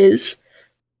is,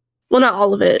 well, not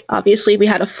all of it. Obviously, we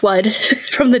had a flood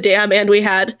from the dam, and we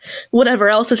had whatever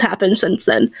else has happened since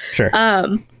then. Sure.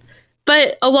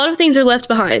 But a lot of things are left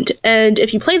behind. And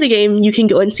if you play the game, you can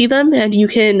go and see them, and you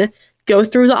can go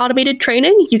through the automated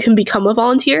training. You can become a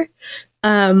volunteer,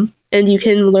 and you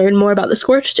can learn more about the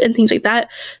Scorched and things like that.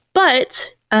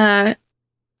 But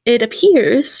it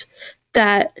appears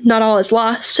that not all is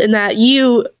lost, and that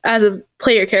you, as a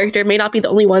player character, may not be the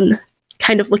only one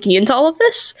kind of looking into all of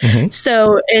this.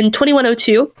 So in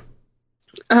 2102,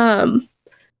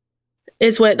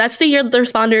 that's the year that the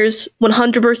responders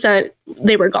 100%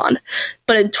 they were gone.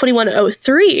 But in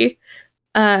 2103,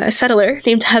 a settler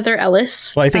named Heather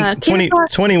Ellis. Well, I think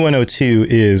 2102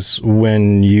 is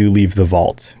when you leave the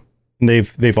vault.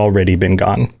 They've already been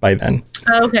gone by then.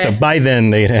 Okay. So by then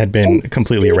they had been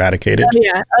completely eradicated. Oh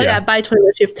yeah. By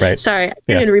 2002. Right. Sorry.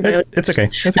 It's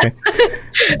okay. It's okay.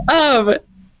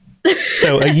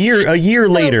 So a year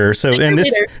later. So and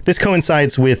this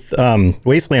coincides with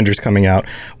Wastelanders coming out,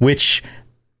 which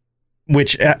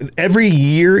every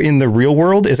year in the real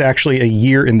world is actually a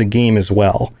year in the game as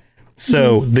well.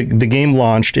 So the game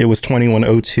launched. It was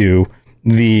 2102.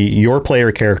 Your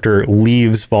player character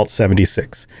leaves Vault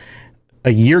 76. A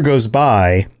year goes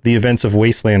by, the events of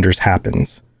Wastelanders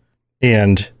happens,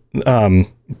 and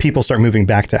people start moving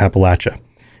back to Appalachia.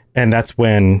 And that's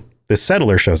when the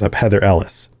settler shows up, Heather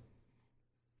Ellis.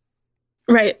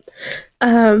 Right.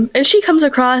 And she comes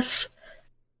across,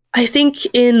 I think,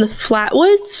 in the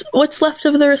Flatwoods, what's left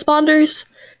of the responders.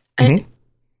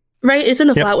 Right? It's in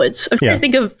the Flatwoods. I'm trying to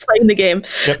think of playing the game.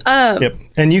 Yep.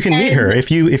 And you can meet her if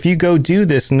you go do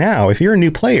this now. If you're a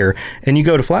new player and you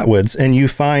go to Flatwoods and you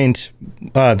find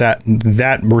that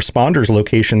responders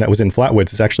location that was in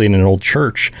Flatwoods is actually in an old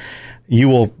church, you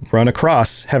will run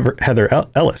across Heather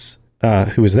Ellis,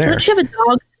 who was there. Does she have a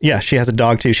dog? Yeah, she has a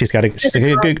dog too. She's got a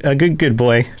good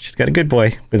boy. She's got a good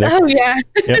boy with her. Oh yeah.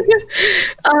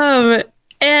 Yep.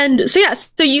 And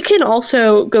so you can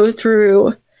also go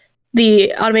through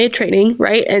the automated training,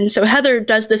 right? And so Heather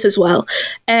does this as well.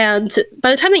 And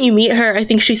by the time that you meet her, I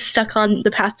think she's stuck on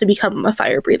the path to become a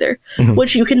fire breather,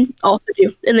 which you can also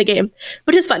do in the game,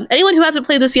 which is fun. Anyone who hasn't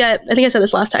played this yet, I think I said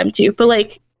this last time too, but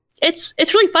like it's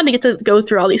really fun to get to go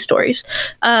through all these stories.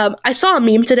 I saw a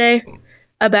meme today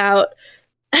about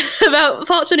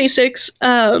Fallout 76.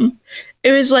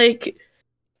 It was like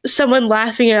someone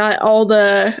laughing at all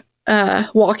the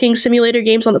walking simulator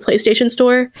games on the PlayStation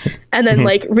Store, and then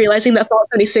like realizing that Fallout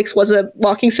 76 was a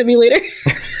walking simulator.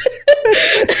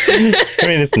 I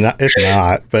mean, it's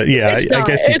not, but yeah, I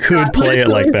guess you could play it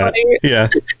like that. Yeah,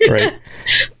 right.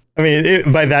 I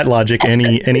mean, by that logic,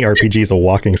 any RPG is a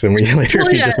walking simulator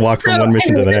if you just walk from one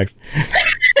mission to the next.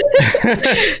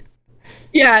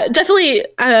 Yeah, definitely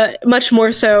much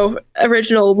more so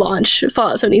original launch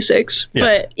Fallout 76. Yeah,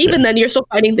 but even then, you're still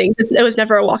fighting things. It was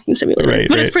never a walking simulator,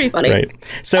 but it's pretty funny. Right.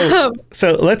 So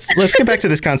let's get back to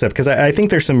this concept, because I think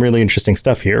there's some really interesting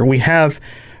stuff here. We have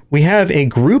a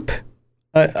group.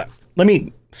 Let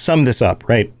me sum this up.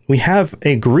 Right. We have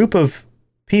a group of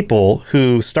people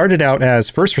who started out as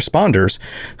first responders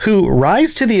who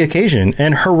rise to the occasion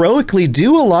and heroically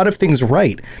do a lot of things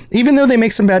right. Even though they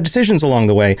make some bad decisions along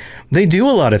the way, they do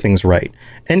a lot of things right.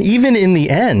 And even in the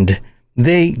end,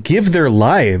 they give their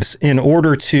lives in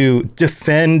order to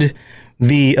defend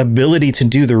the ability to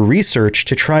do the research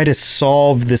to try to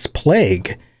solve this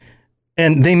plague.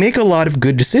 And they make a lot of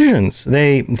good decisions.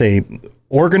 They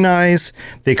organize,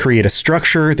 they create a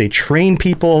structure, they train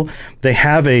people, they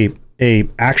have a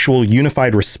actual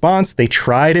unified response. They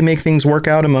try to make things work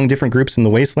out among different groups in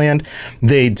the wasteland.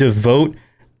 They devote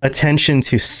attention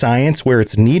to science where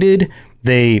it's needed.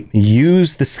 They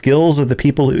use the skills of the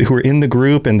people who are in the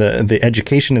group and the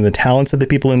education and the talents of the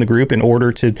people in the group in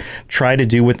order to try to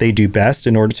do what they do best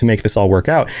in order to make this all work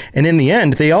out. And in the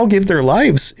end, they all give their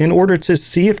lives in order to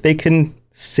see if they can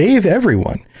save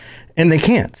everyone. And they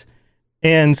can't.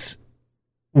 And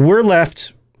we're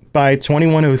left by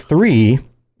 2103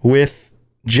 with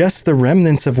just the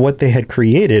remnants of what they had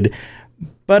created,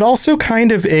 but also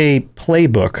kind of a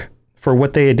playbook for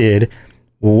what they did,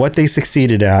 what they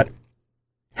succeeded at,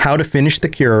 how to finish the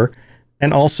cure,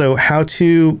 and also how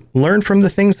to learn from the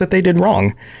things that they did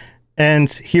wrong. And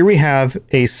here we have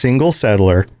a single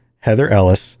settler, Heather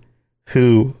Ellis,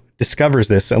 who discovers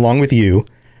this along with you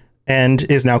and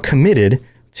is now committed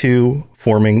to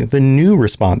forming the new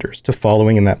responders, to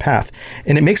following in that path.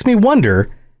 And it makes me wonder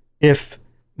if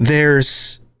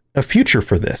there's a future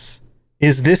for this.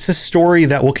 Is this a story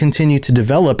that will continue to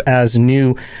develop as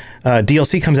new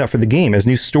DLC comes out for the game, as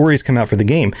new stories come out for the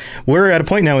game? We're at a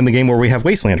point now in the game where we have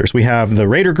Wastelanders. We have the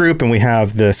Raider group and we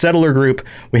have the Settler group.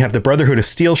 We have the Brotherhood of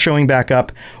Steel showing back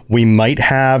up. We might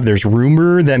have, there's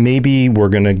rumor that maybe we're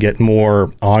going to get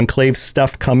more Enclave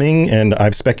stuff coming. And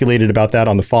I've speculated about that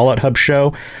on the Fallout Hub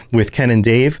show with Ken and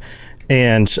Dave.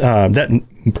 And that,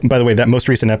 by the way, that most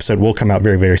recent episode will come out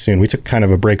very, very soon. We took kind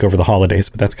of a break over the holidays,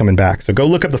 but that's coming back. So go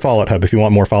look up the Fallout Hub if you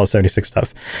want more Fallout 76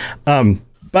 stuff.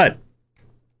 But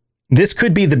this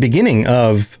could be the beginning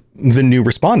of the new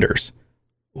responders.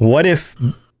 What if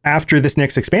after this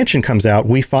next expansion comes out,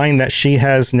 we find that she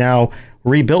has now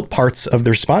rebuilt parts of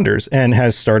the responders and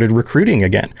has started recruiting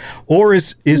again, or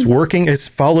is working, has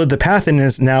followed the path and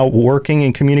is now working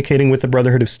and communicating with the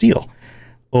Brotherhood of Steel,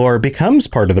 or becomes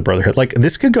part of the Brotherhood? Like,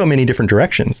 this could go many different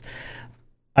directions.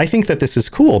 I think that this is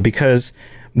cool because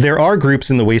there are groups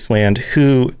in the Wasteland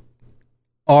who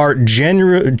are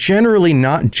generally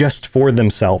not just for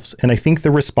themselves. And I think the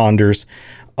responders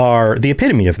are the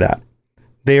epitome of that.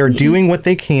 They are doing what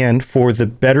they can for the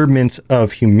betterment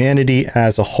of humanity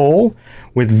as a whole,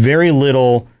 with very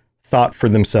little thought for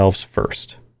themselves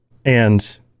first.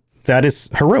 And that is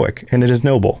heroic and it is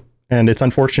noble. And it's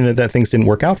unfortunate that things didn't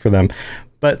work out for them.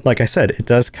 But like I said, it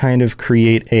does kind of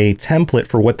create a template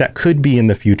for what that could be in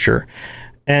the future.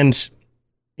 And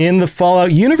in the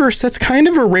Fallout universe, that's kind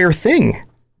of a rare thing,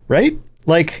 right?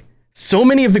 Like, so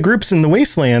many of the groups in the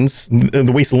Wastelands,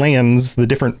 the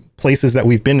different places that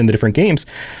we've been in the different games,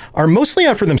 are mostly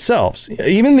out for themselves.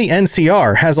 Even the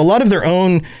NCR has a lot of their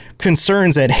own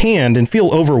concerns at hand and feel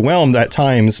overwhelmed at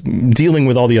times dealing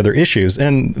with all the other issues.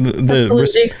 And the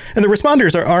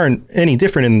responders aren't any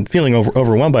different in feeling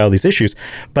overwhelmed by all these issues.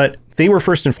 But they were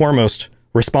first and foremost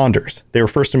responders. They were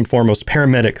first and foremost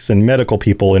paramedics and medical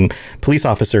people and police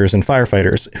officers and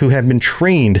firefighters who have been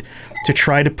trained to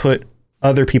try to put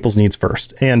other people's needs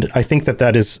first. And I think that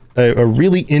that is a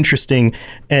really interesting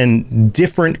and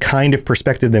different kind of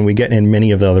perspective than we get in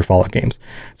many of the other Fallout games.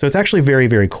 So it's actually very,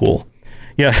 very cool.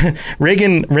 Yeah,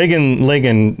 Reagan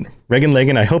Lagan,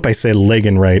 I hope I said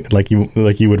Lagan right, like you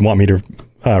would want me to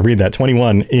read that.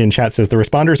 21 in chat says the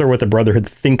responders are what the Brotherhood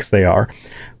thinks they are.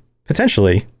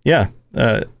 Potentially, yeah.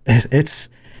 It's,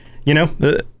 you know,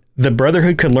 the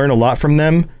Brotherhood could learn a lot from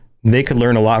them. They could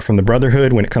learn a lot from the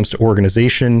Brotherhood when it comes to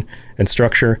organization and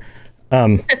structure.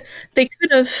 They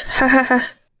could have.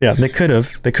 Yeah, they could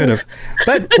have.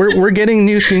 But we're getting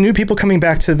new people coming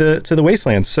back to the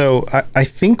Wastelands. So I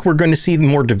think we're going to see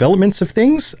more developments of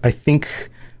things. I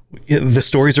think the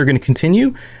stories are going to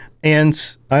continue,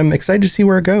 and I'm excited to see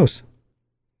where it goes.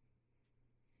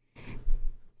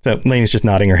 So Lainey's just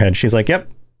nodding her head. She's like, "Yep."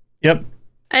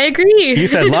 I agree. You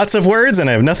said lots of words, and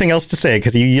I have nothing else to say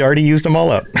because you already used them all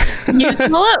up. Used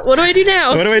them all up. What do I do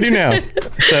now?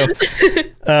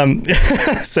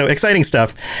 So exciting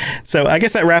stuff. So I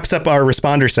guess that wraps up our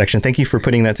responder section. Thank you for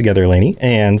putting that together, Lainey.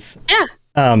 And yeah.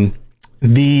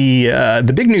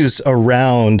 The big news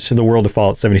around the world of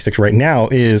Fallout 76 right now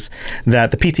is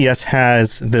that the PTS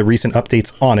has the recent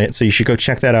updates on it. So you should go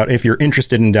check that out if you're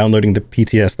interested in downloading the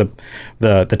PTS,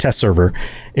 the test server,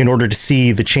 in order to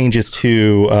see the changes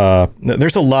to,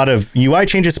 there's a lot of UI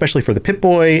changes, especially for the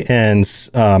Pip-Boy, and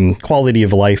quality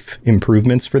of life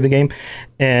improvements for the game.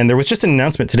 And there was just an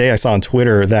announcement today I saw on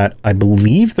Twitter that I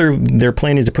believe they're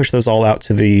planning to push those all out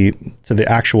to the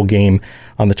actual game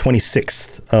on the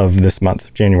 26th of this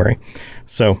month, January.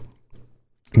 So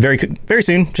very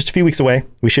soon, just a few weeks away,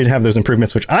 we should have those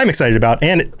improvements, which I'm excited about.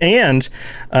 And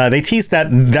they teased that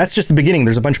that's just the beginning.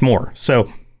 There's a bunch more.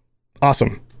 So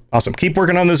awesome. Keep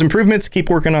working on those improvements.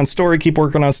 Keep working on story. Keep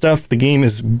working on stuff. The game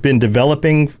has been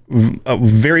developing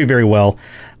very, very well.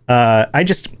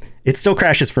 It still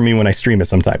crashes for me when I stream it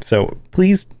sometimes. So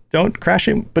please don't crash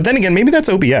it. But then again, maybe that's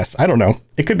OBS. I don't know.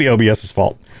 It could be OBS's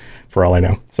fault for all I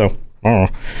know. So I don't know.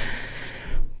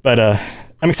 But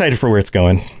I'm excited for where it's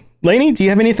going. Lainey, do you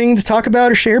have anything to talk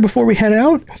about or share before we head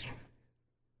out?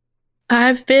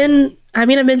 I've been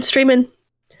streaming.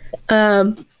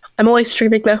 I'm always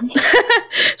streaming though.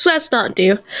 So that's not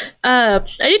new. I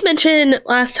did mention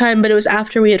last time, but it was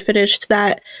after we had finished,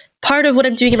 that part of what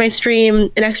I'm doing in my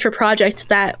stream, an extra project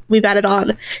that we've added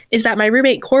on, is that my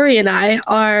roommate Corey and I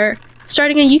are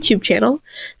starting a YouTube channel.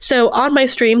 So on my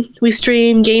stream, we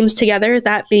stream games together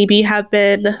that maybe have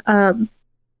been...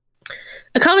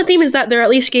 a common theme is that there are at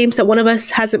least games that one of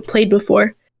us hasn't played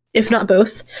before. if not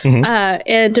both,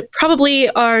 and probably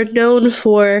are known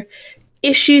for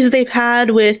issues they've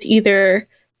had with either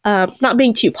not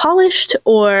being too polished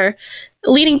or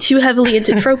leaning too heavily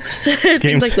into tropes,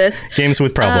 things like this. Games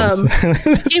with problems.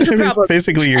 Games with problems.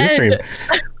 Basically your stream.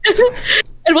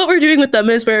 And what we're doing with them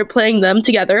is we're playing them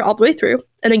together all the way through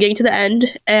and then getting to the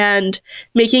end and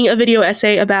making a video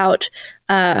essay about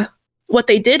what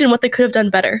they did and what they could have done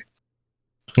better.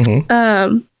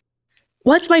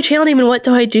 What's my channel name and what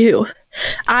do I do?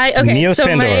 Neos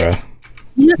Pandora.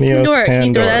 Neos Pandora. Can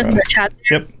you throw that in the chat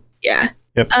there? Yep. Yeah.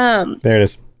 Yep. There it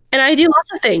is. And I do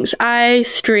lots of things. I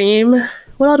stream.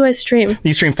 What all do I stream?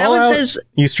 You stream Fallout.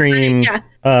 You stream.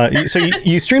 So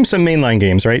you stream some mainline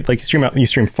games, right? Like you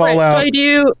stream Fallout. Right,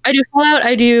 so I do Fallout.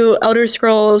 I do Elder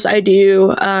Scrolls. I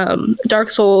do Dark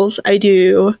Souls. I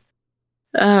do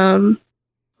what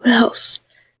else?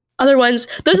 Other ones.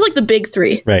 Those are like the big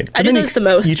three. Right. I do those the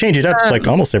most. You change it up like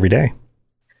almost every day.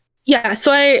 Yeah,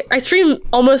 so I stream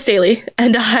almost daily,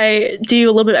 and I do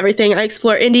a little bit of everything. I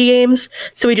explore indie games.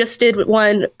 So we just did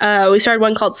one. We started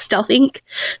one called Stealth Inc.,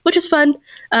 which is fun.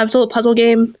 It's a little puzzle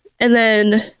game, and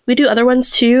then we do other ones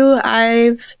too.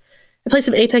 I play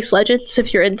some Apex Legends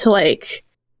if you're into like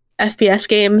FPS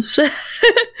games.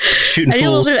 Shooting I do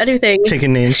fools. A little bit of everything.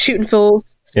 Taking names. Shooting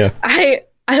fools. Yeah. I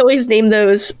always name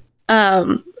those.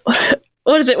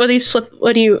 What is it when you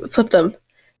flip them?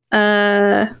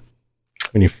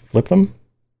 When you flip them?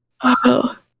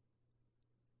 Oh.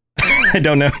 I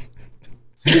don't know.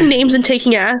 Taking names and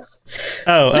taking ass.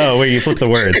 Oh, where you flip the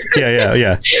words.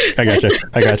 Yeah. I gotcha.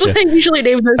 That's what I usually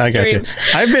name those streams.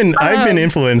 I've been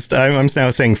influenced. I'm now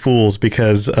saying fools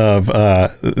because of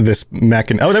this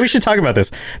Mechanist. Oh, then we should talk about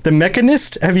this. The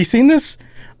Mechanist. Have you seen this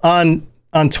on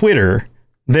Twitter?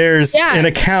 There's an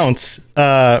account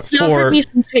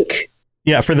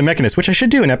for the Mechanist, which I should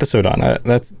do an episode on.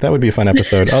 That would be a fun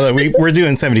episode. Although we're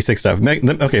doing 76 stuff.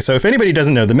 Okay, so if anybody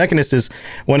doesn't know, the Mechanist is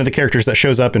one of the characters that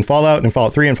shows up in Fallout and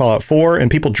Fallout 3 and Fallout 4, and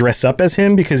people dress up as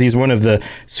him because he's one of the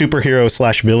superhero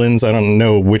 / villains. I don't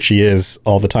know which he is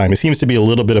all the time. It seems to be a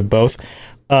little bit of both.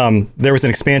 There was an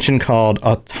expansion called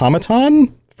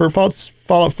Automaton for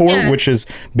Fallout 4, which is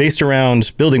based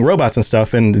around building robots and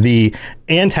stuff, and the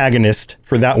antagonist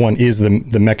for that one is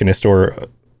the Mechanist, or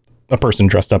a person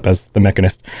dressed up as the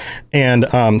Mechanist. And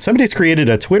somebody's created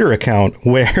a Twitter account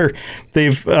where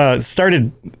they've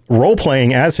started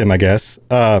role-playing as him, I guess.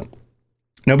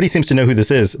 Nobody seems to know who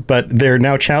this is, but they're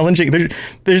now challenging.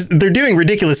 They're doing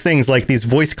ridiculous things like these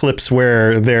voice clips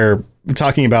where they're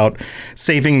talking about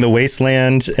saving the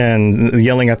wasteland and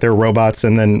yelling at their robots,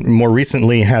 and then more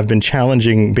recently have been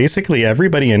challenging basically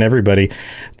everybody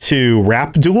to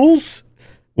rap duels,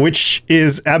 which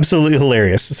is absolutely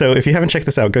hilarious. So if you haven't checked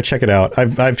this out, go check it out.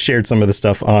 I've shared some of the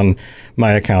stuff on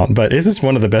my account, but it is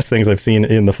one of the best things I've seen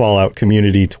in the Fallout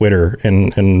community Twitter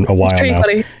in a while now.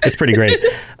 Funny. It's pretty great.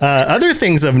 Other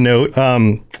things of note,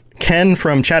 Ken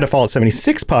from Chat of Fallout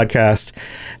 76 podcast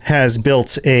has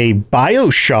built a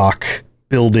BioShock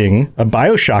building, a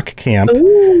BioShock camp.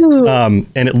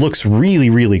 And it looks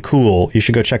really, really cool. You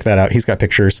should go check that out. He's got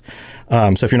pictures.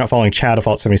 So if you're not following Chat of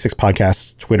Fallout 76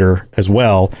 podcast Twitter as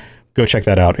well, go check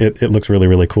that out. It looks really,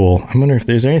 really cool. I wonder if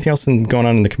there's anything else going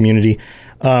on in the community.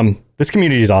 This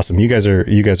community is awesome. You guys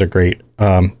are great.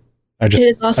 Awesome.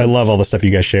 I love all the stuff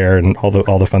you guys share and all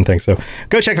the fun things. So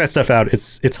go check that stuff out.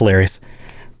 It's hilarious.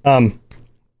 All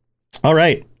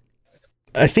right.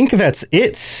 I think that's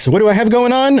it. What do I have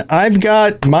going on? I've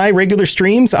got my regular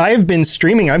streams. I've been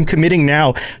streaming. I'm committing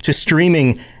now to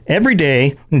streaming every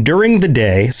day during the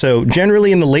day. So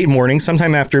generally in the late morning,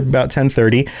 sometime after about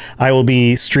 10:30, I will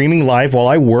be streaming live while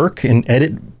I work and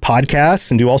edit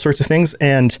podcasts and do all sorts of things.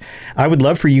 And I would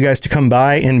love for you guys to come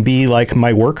by and be like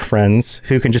my work friends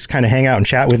who can just kind of hang out and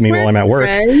chat with me while I'm at work.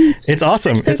 It's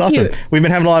awesome. It's awesome. We've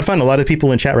been having a lot of fun. A lot of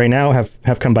people in chat right now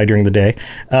have come by during the day.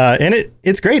 And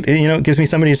it's great. It gives me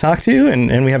somebody to talk to,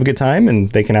 and we have a good time,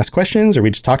 and they can ask questions or we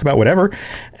just talk about whatever.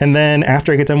 And then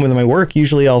after I get done with my work,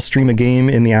 usually I'll stream a game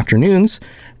in the afternoons.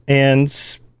 And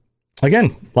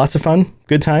again, lots of fun,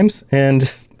 good times.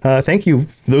 And thank you,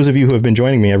 those of you who have been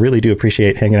joining me. I really do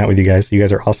appreciate hanging out with you guys. You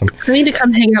guys are awesome. I need to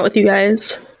come hang out with you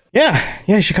guys. Yeah,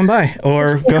 you should come by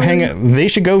or go hang out. They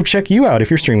should go check you out if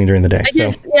you're streaming during the day.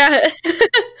 Yeah.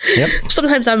 Yep.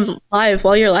 Sometimes I'm live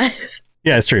while you're live.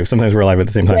 Yeah, it's true. Sometimes we're live at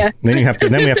the same time. Yeah. Then we have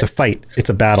to fight. It's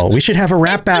a battle. We should have a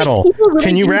rap battle. Really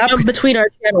can you rap between our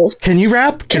channels? Can you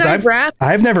rap? Can I rap?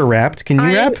 I've never rapped. Can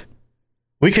you rap?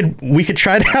 We could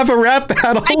try to have a rap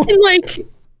battle. I can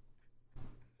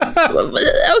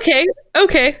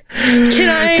Okay.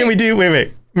 Can we do?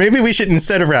 Wait. Maybe we should,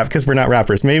 instead of rap, because we're not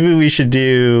rappers, maybe we should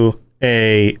do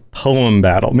a poem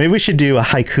battle. Maybe we should do a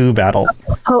haiku battle.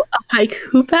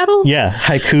 haiku battle? Yeah,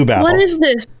 haiku battle. What is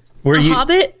this?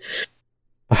 Hobbit?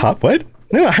 What?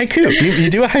 No, a haiku. You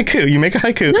do a haiku. You make a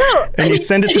haiku, and you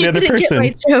send it to the other person.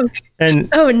 Get my joke. And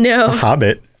oh no, a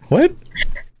Hobbit. What?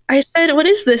 I said, what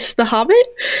is this? The Hobbit?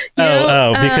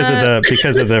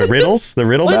 Because of the riddles, the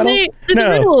riddle battle.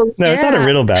 No, it's not a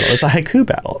riddle battle. It's a haiku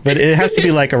battle, but it has to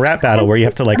be like a rap battle where you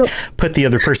have to like put the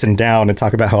other person down and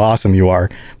talk about how awesome you are,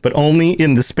 but only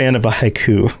in the span of a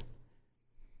haiku.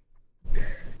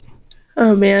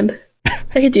 Oh man,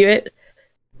 I could do it.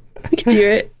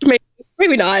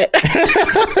 Maybe not.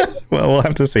 Well, we'll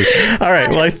have to see. All right.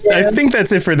 Well, I think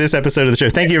that's it for this episode of the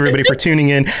show. Thank you, everybody, for tuning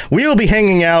in. We will be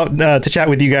hanging out to chat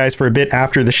with you guys for a bit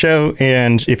after the show.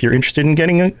 And if you're interested in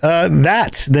getting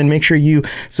that, then make sure you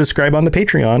subscribe on the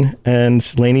Patreon.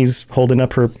 And Lainey's holding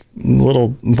up her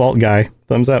little vault guy.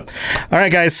 Thumbs up. All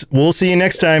right, guys. We'll see you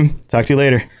next time. Talk to you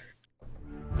later.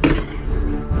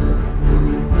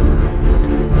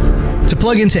 To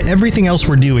plug into everything else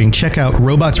we're doing, check out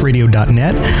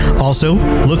robotsradio.net. Also,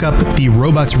 look up the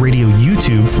Robots Radio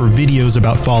YouTube for videos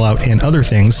about Fallout and other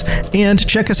things. And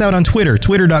check us out on Twitter,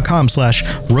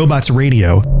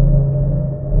 twitter.com/robotsradio.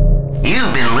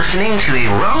 You've been listening to a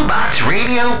Robots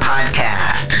Radio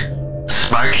podcast.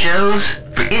 Smart shows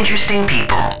for interesting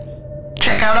people.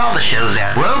 Check out all the shows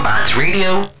at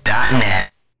robotsradio.net.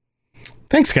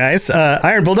 Thanks, guys.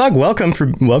 Iron Bulldog, welcome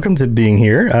to being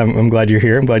here. I'm glad you're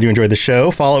here. I'm glad you enjoyed the show.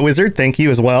 Fallout Wizard, thank you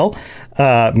as well.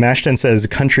 Mashton says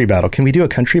country battle. Can we do a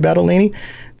country battle, Lainey?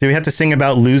 Do we have to sing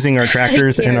about losing our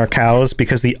tractors and our cows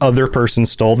because the other person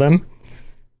stole them?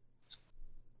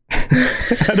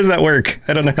 How does that work?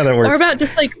 I don't know how that works. Or about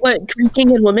just like what,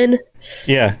 drinking and women?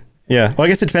 Yeah. Well, I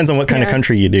guess it depends on what kind of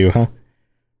country you do, huh?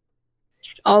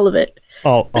 All of it.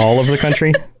 All of the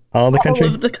country? All of the country?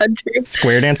 All of the country.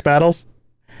 Square dance battles?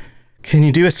 Can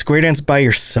you do a square dance by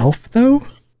yourself, though?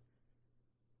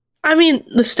 I mean,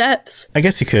 the steps. I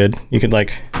guess you could. You could,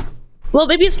 like... Well,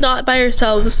 maybe it's not by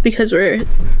ourselves because we're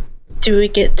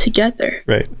doing it together.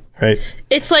 Right.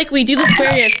 It's like we do the square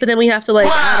dance, but then we have to, like...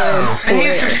 Whoa! A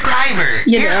new subscriber!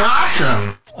 You're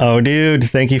awesome! Oh, dude.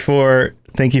 Thank you for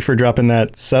dropping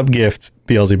that sub-gift,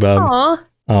 Beelzebub.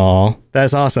 Aw.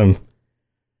 That's awesome.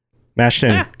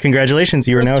 Mashton, congratulations.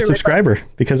 You are now a subscriber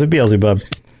because of Beelzebub.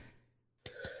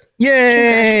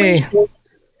 Yay! What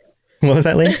was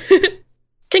that, Lane?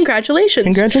 Congratulations.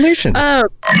 What?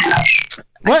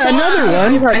 Another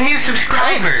one? A new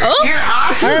subscriber. Oh. You're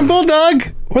awesome. Iron Bulldog.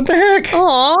 What the heck?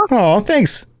 Oh,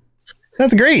 thanks.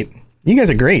 That's great. You guys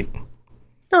are great.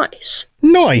 Nice.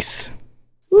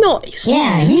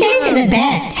 Yeah, you guys are the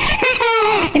best.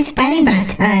 It's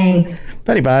BuddyBot time.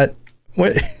 BuddyBot.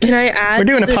 What? Can I add? We're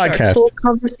doing a podcast. Dark Souls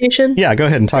conversation. Yeah, go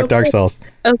ahead and talk Dark Souls.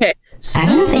 Okay. I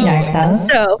don't play Dark Souls.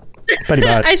 So,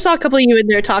 I saw a couple of you in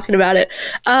there talking about it.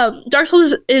 Dark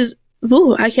Souls is.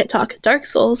 Ooh, I can't talk. Dark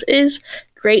Souls is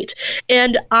great,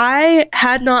 and I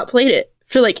had not played it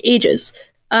for like ages.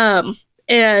 And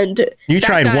you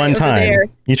tried one time.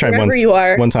 You tried one. You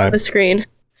are one time on the screen.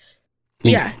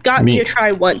 Got me to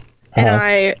try once, and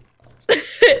I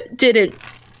didn't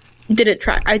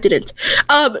try. I didn't.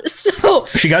 So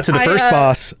she got to the first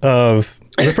boss of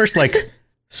the first like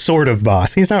sort of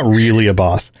boss. He's not really a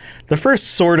boss. The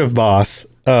first sort of boss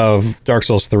of Dark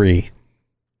Souls 3,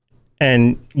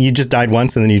 and you just died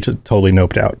once, and then you totally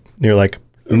noped out. You're like,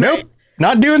 nope,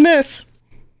 not doing this.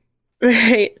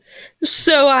 Right.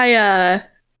 So I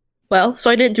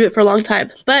didn't do it for a long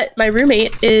time, but my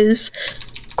roommate is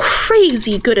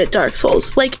crazy good at Dark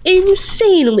Souls, like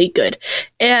insanely good,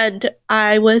 and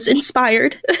I was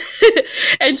inspired.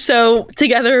 And so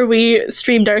together we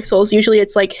stream Dark Souls. Usually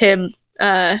it's like him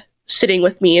sitting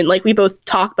with me, and like we both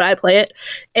talk, but I play it,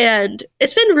 and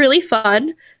it's been really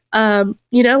fun.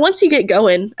 Once you get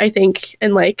going, I think,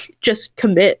 and like just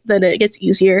commit, then it gets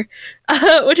easier,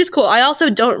 which is cool. I also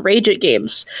don't rage at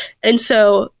games, and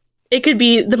so it could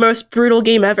be the most brutal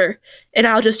game ever, and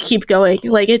I'll just keep going.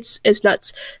 Like it's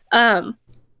nuts.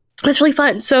 It's really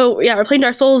fun. So yeah, we're playing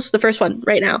Dark Souls, the first one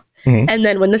right now, and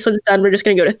then when this one's done, we're just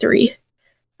gonna go to 3.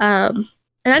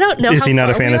 And I don't know. Is he not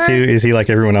a fan of 2? Is he like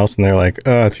everyone else, and they're like,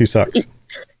 2 sucks?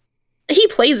 He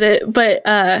plays it, but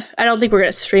I don't think we're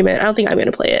gonna stream it. I don't think I'm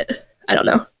gonna play it. I don't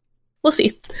know. We'll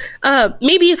see.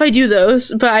 Maybe if I do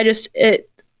those, but I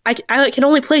can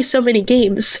only play so many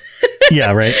games.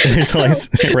 Yeah, right. There's always,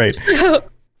 right. So,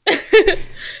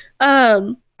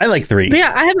 I like 3. But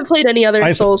yeah, I haven't played any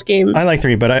other Souls game. I like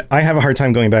 3, but I have a hard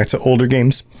time going back to older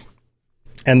games,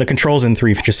 and the controls in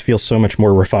 3 just feel so much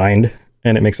more refined,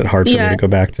 and it makes it hard for me to go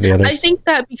back to the others. I think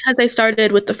that because I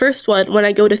started with the first one, when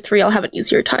I go to 3, I'll have an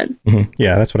easier time.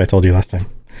 Yeah, that's what I told you last time.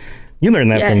 You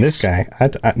learned that from this guy.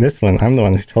 This one, I'm the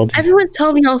one who told you. Everyone's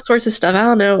telling me all sorts of stuff. I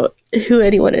don't know who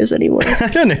anyone is anymore.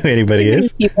 I don't know who anybody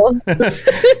is. People.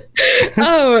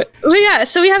 Oh, but yeah.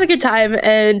 So we have a good time,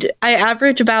 and I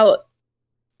average about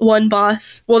one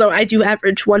boss. Well, no, I do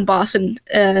average one boss in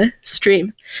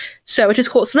stream, so which is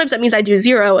cool. Sometimes that means I do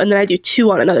 0, and then I do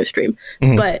 2 on another stream.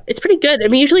 Mm-hmm. But it's pretty good. I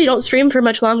mean, usually you don't stream for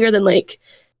much longer than like.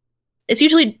 It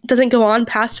usually doesn't go on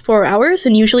past 4 hours,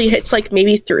 and usually hits like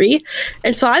maybe 3.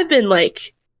 And so I've been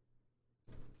like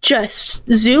just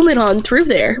zooming on through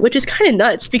there, which is kind of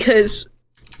nuts because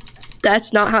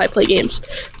that's not how I play games.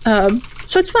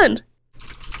 So it's fun.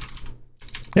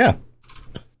 Yeah.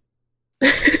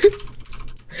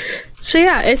 So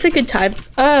yeah, it's a good time.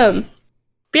 But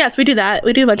yes, we do that.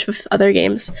 We do a bunch of other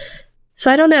games. So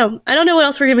I don't know. I don't know what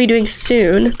else we're going to be doing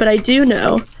soon, but I do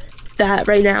know that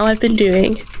right now I've been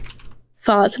doing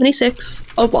Fallout 76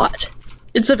 a lot.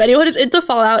 And so if anyone is into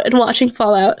Fallout and watching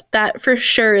Fallout, that for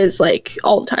sure is like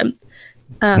all the time.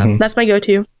 That's my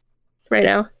go-to right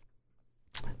now.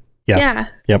 Yeah.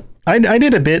 Yep. I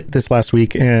did a bit this last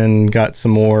week and got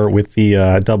some more with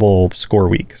the double score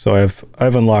week. So I've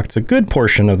unlocked a good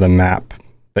portion of the map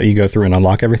that you go through and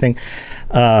unlock everything,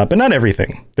 but not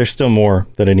everything. There's still more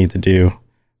that I need to do.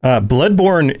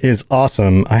 Bloodborne is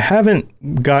awesome. I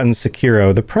haven't gotten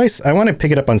Sekiro. The price, I want to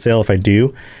pick it up on sale if I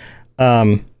do,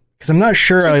 because I'm not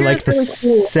sure I like the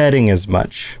setting as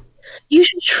much. You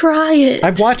should try it.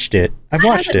 I've watched it.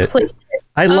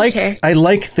 I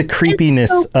like the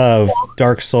creepiness of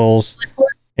Dark Souls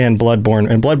and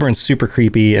Bloodborne, and Bloodborne's super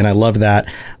creepy, and I love that.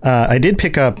 I did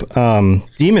pick up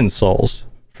Demon's Souls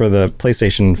for the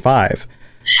PlayStation 5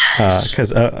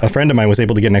 because a friend of mine was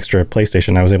able to get an extra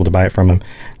PlayStation. I was able to buy it from him,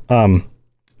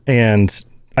 and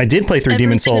I did play through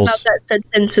Demon's Souls. About that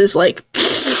sentence is like.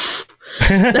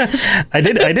 I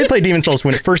did play Demon's Souls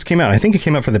when it first came out. I think it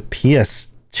came out for the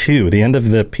PS2, the end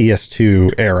of the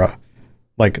PS2 era.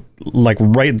 Like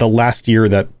right the last year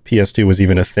that PS2 was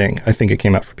even a thing. I think it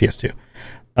came out for PS2.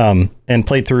 And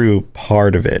played through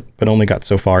part of it, but only got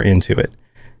so far into it.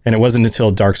 And it wasn't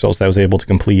until Dark Souls that I was able to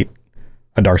complete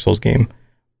a Dark Souls game.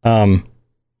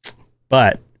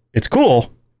 But it's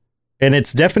cool, and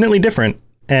it's definitely different.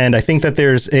 And I think that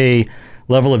there's a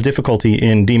level of difficulty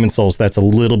in Demon's Souls that's a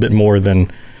little bit more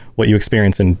than what you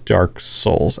experience in Dark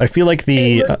Souls. I feel like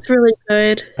it looks really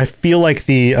good. I feel like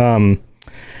the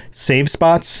save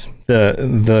spots,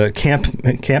 the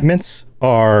encampments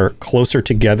are closer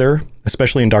together,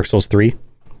 especially in Dark Souls 3.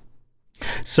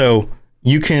 So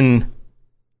you can,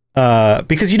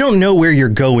 because you don't know where you're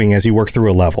going as you work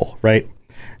through a level, right?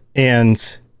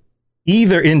 And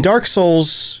either in Dark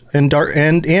Souls and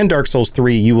Dark Souls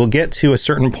 3, you will get to a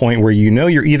certain point where you know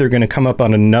you're either going to come up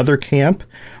on another camp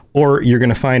or you're going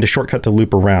to find a shortcut to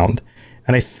loop around.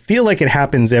 And I feel like it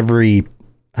happens every,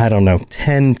 I don't know,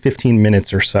 10, 15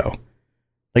 minutes or so.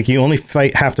 Like you only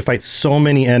have to fight so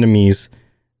many enemies,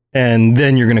 and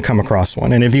then you're going to come across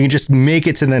one. And if you can just make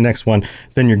it to the next one,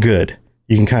 then you're good.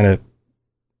 You can kind of,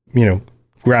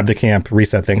 grab the camp,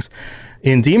 reset things.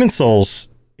 In Demon's Souls,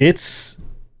 it's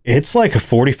like a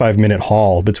 45-minute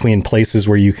haul between places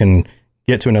where you can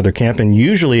get to another camp. And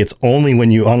usually it's only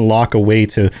when you unlock a way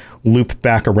to loop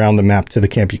back around the map to the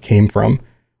camp you came from,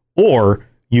 or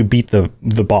you beat the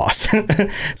boss.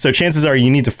 So chances are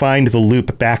you need to find the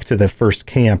loop back to the first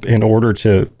camp in order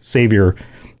to save your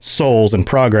souls and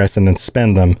progress and then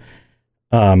spend them.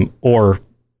 Or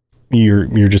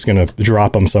you're just going to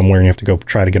drop them somewhere and you have to go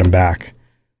try to get them back.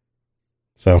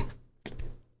 So it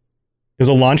was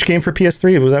a launch game for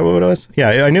PS3. Was that what it was?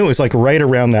 Yeah, I knew it was like right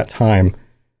around that time.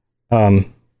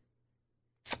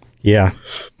 Yeah,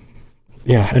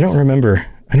 I don't remember.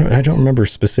 I don't remember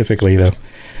specifically though.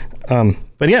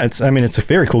 But yeah, it's a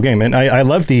very cool game, and I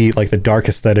love the dark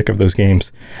aesthetic of those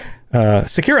games.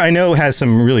 Sekiro, I know, has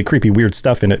some really creepy, weird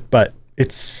stuff in it, but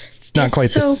it's not quite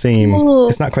the same. Cool.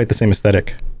 It's not quite the same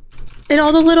aesthetic. And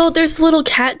all there's a little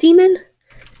cat demon.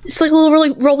 It's like a little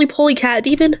really roly-poly cat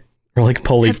demon.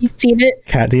 Roly-poly. Have you seen it?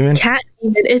 Cat demon. Cat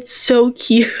demon. It's so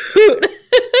cute.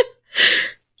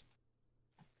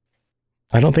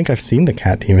 I don't think I've seen the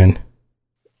cat demon.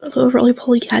 A little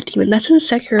roly-poly cat demon. That's in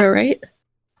Sekiro, right?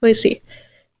 Let me see.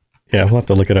 Yeah, we'll have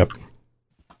to look it up.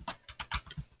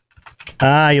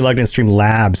 You logged in Stream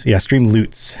Labs. Yeah, Stream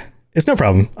Loots. It's no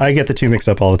problem. I get the two mixed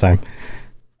up all the time.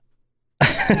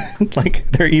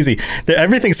 They're easy.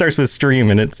 Everything starts with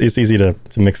stream, and it's easy to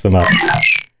mix them up.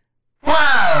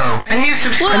 Whoa! A new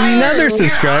subscriber! Another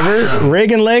subscriber, awesome.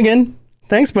 Reagan Legan.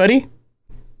 Thanks, buddy.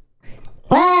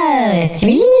 Whoa!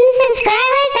 3 new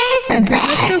subscribers? That's the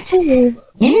best.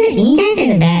 You guys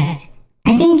are the best.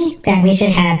 I think that we should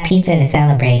have pizza to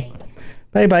celebrate.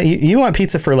 Bye. You want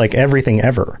pizza for like everything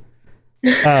ever.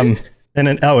 And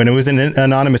it was an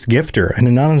anonymous gifter. An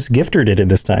anonymous gifter did it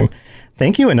this time.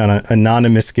 Thank you,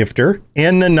 anonymous gifter.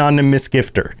 An anonymous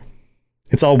gifter.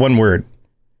 It's all one word.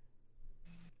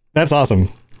 That's awesome.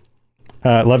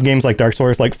 Love games like Dark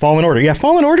Souls, like Fallen Order. Yeah,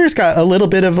 Fallen Order's got a little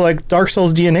bit of like Dark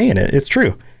Souls DNA in it. It's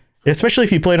true. Especially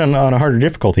if you played on a harder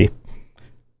difficulty.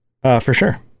 For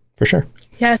sure.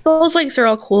 Yeah, Souls likes are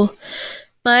all cool.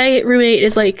 My roommate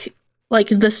is like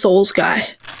the Souls guy.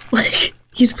 Like,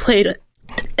 he's played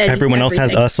everyone else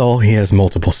has a soul. He has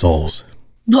multiple souls.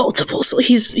 Multiple souls.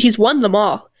 He's won them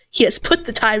all. He has put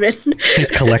the time in.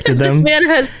 He's collected them.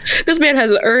 This man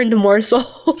has earned more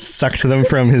souls. Sucked them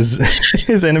from his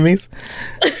enemies.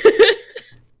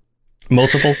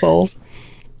 Multiple souls.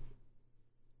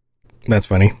 That's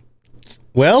funny.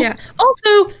 Well, yeah.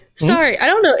 Also, sorry, I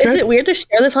don't know. Is it weird to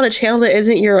share this on a channel that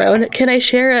isn't your own? Can I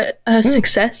share a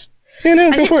success? Yeah,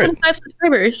 no, go for it. 25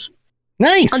 subscribers.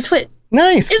 Nice. On Twitch.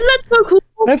 Nice. Isn't that so cool?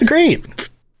 That's great.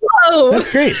 Whoa. That's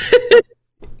great.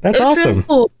 That's awesome. Really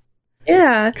cool.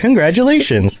 Yeah.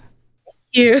 Congratulations. Thank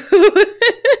you.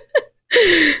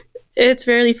 It's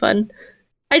really fun.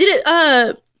 I did it.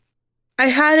 I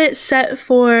had it set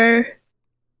for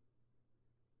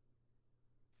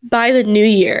by the new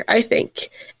year, I think,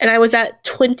 and I was at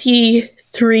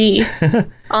 23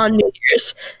 on New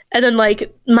Year's. And then,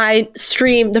 like, my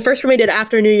stream, the first stream I did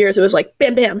after New Year's, it was like,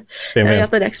 bam, bam. And I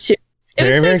got the next two. It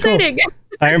was so exciting. Cool.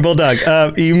 Iron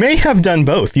Bulldog, you may have done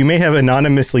both. You may have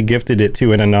anonymously gifted it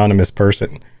to an anonymous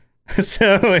person.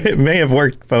 So it may have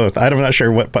worked both. I'm not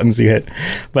sure what buttons you hit.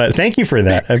 But thank you for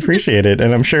that. I appreciate it.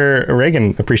 And I'm sure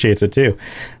Reagan appreciates it, too.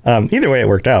 Either way, it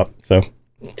worked out. So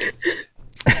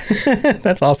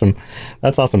that's awesome.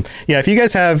 That's awesome. Yeah, if you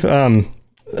guys have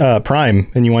Prime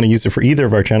and you want to use it for either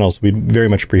of our channels, we'd very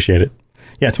much appreciate it.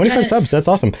 Yeah, 25 subs. That's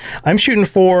awesome. I'm shooting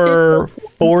for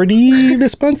 40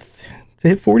 this month to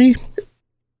hit 40.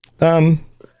 That'd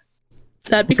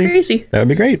be crazy. That would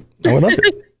be great. I would love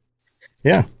it.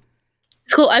 Yeah.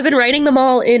 It's cool. I've been writing them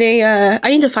all in a,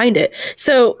 I need to find it.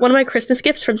 So one of my Christmas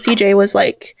gifts from CJ was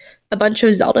like a bunch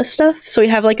of Zelda stuff. So we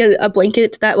have like a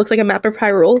blanket that looks like a map of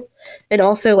Hyrule and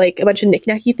also like a bunch of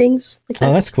knick-knacky things. Like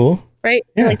oh, that's cool. Right?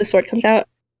 Yeah. And, like the sword comes out.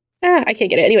 I can't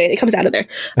get it. Anyway, it comes out of there.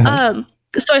 Uh-huh.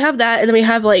 So I have that, and then we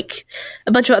have like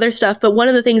a bunch of other stuff. But one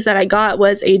of the things that I got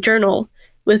was a journal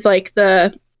with like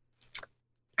the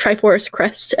Triforce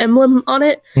crest emblem on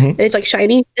it. And it's like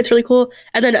shiny. It's really cool.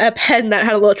 And then a pen that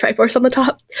had a little Triforce on the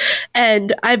top.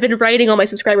 And I've been writing all my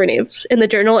subscriber names in the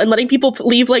journal and letting people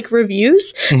leave like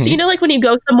reviews. So you know, like when you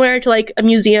go somewhere to like a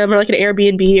museum or like an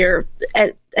Airbnb or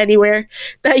anywhere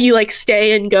that you like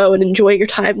stay and go and enjoy your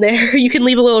time there, you can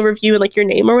leave a little review and like your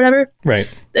name or whatever. Right.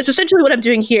 That's essentially what I'm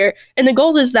doing here. And the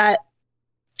goal is that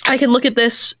I can look at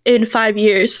this in 5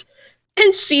 years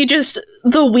and see just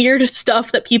the weird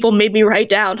stuff that people made me write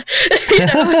down. You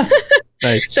know?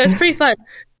 Nice. So it's pretty fun.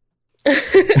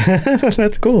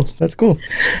 That's cool. That's cool.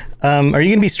 Are you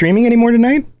going to be streaming anymore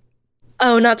tonight?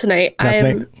 Oh, not tonight.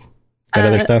 Got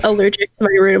other stuff? Allergic to my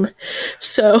room.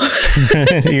 So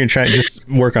you're trying to just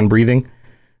work on breathing?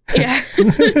 Yeah.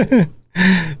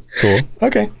 Cool.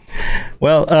 Okay.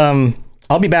 Well,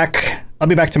 I'll be back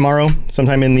tomorrow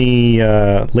sometime in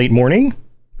the late morning.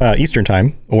 Eastern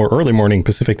time or early morning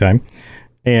Pacific time,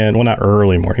 and well, not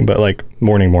early morning, but like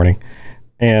morning.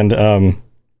 And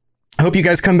I hope you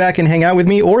guys come back and hang out with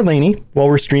me or Lainey while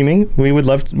we're streaming. We would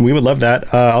love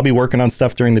that. I'll be working on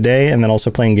stuff during the day and then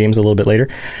also playing games a little bit later.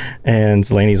 And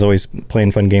Lainey's always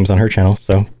playing fun games on her channel,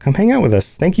 so come hang out with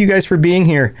us. Thank you guys for being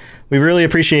here. We really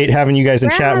appreciate having you guys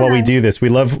in chat while we do this. We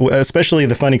love, especially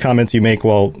the funny comments you make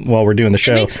while we're doing the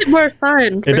show. It makes it more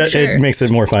fun. It makes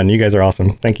it more fun. You guys are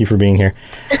awesome. Thank you for being here.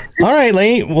 All right,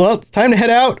 Lainey. Well, it's time to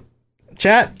head out.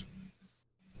 Chat.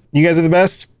 You guys are the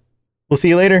best. We'll see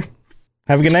you later.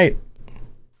 Have a good night.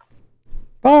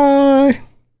 Bye.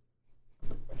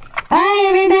 Bye,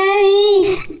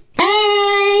 everybody.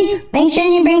 Bye. Make sure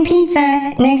you bring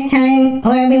pizza next time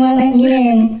or we won't let you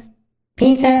in.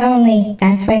 Pizza only.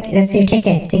 That's your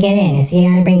ticket to get in, is you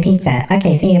gotta bring pizza.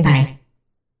 Okay, see you. Bye.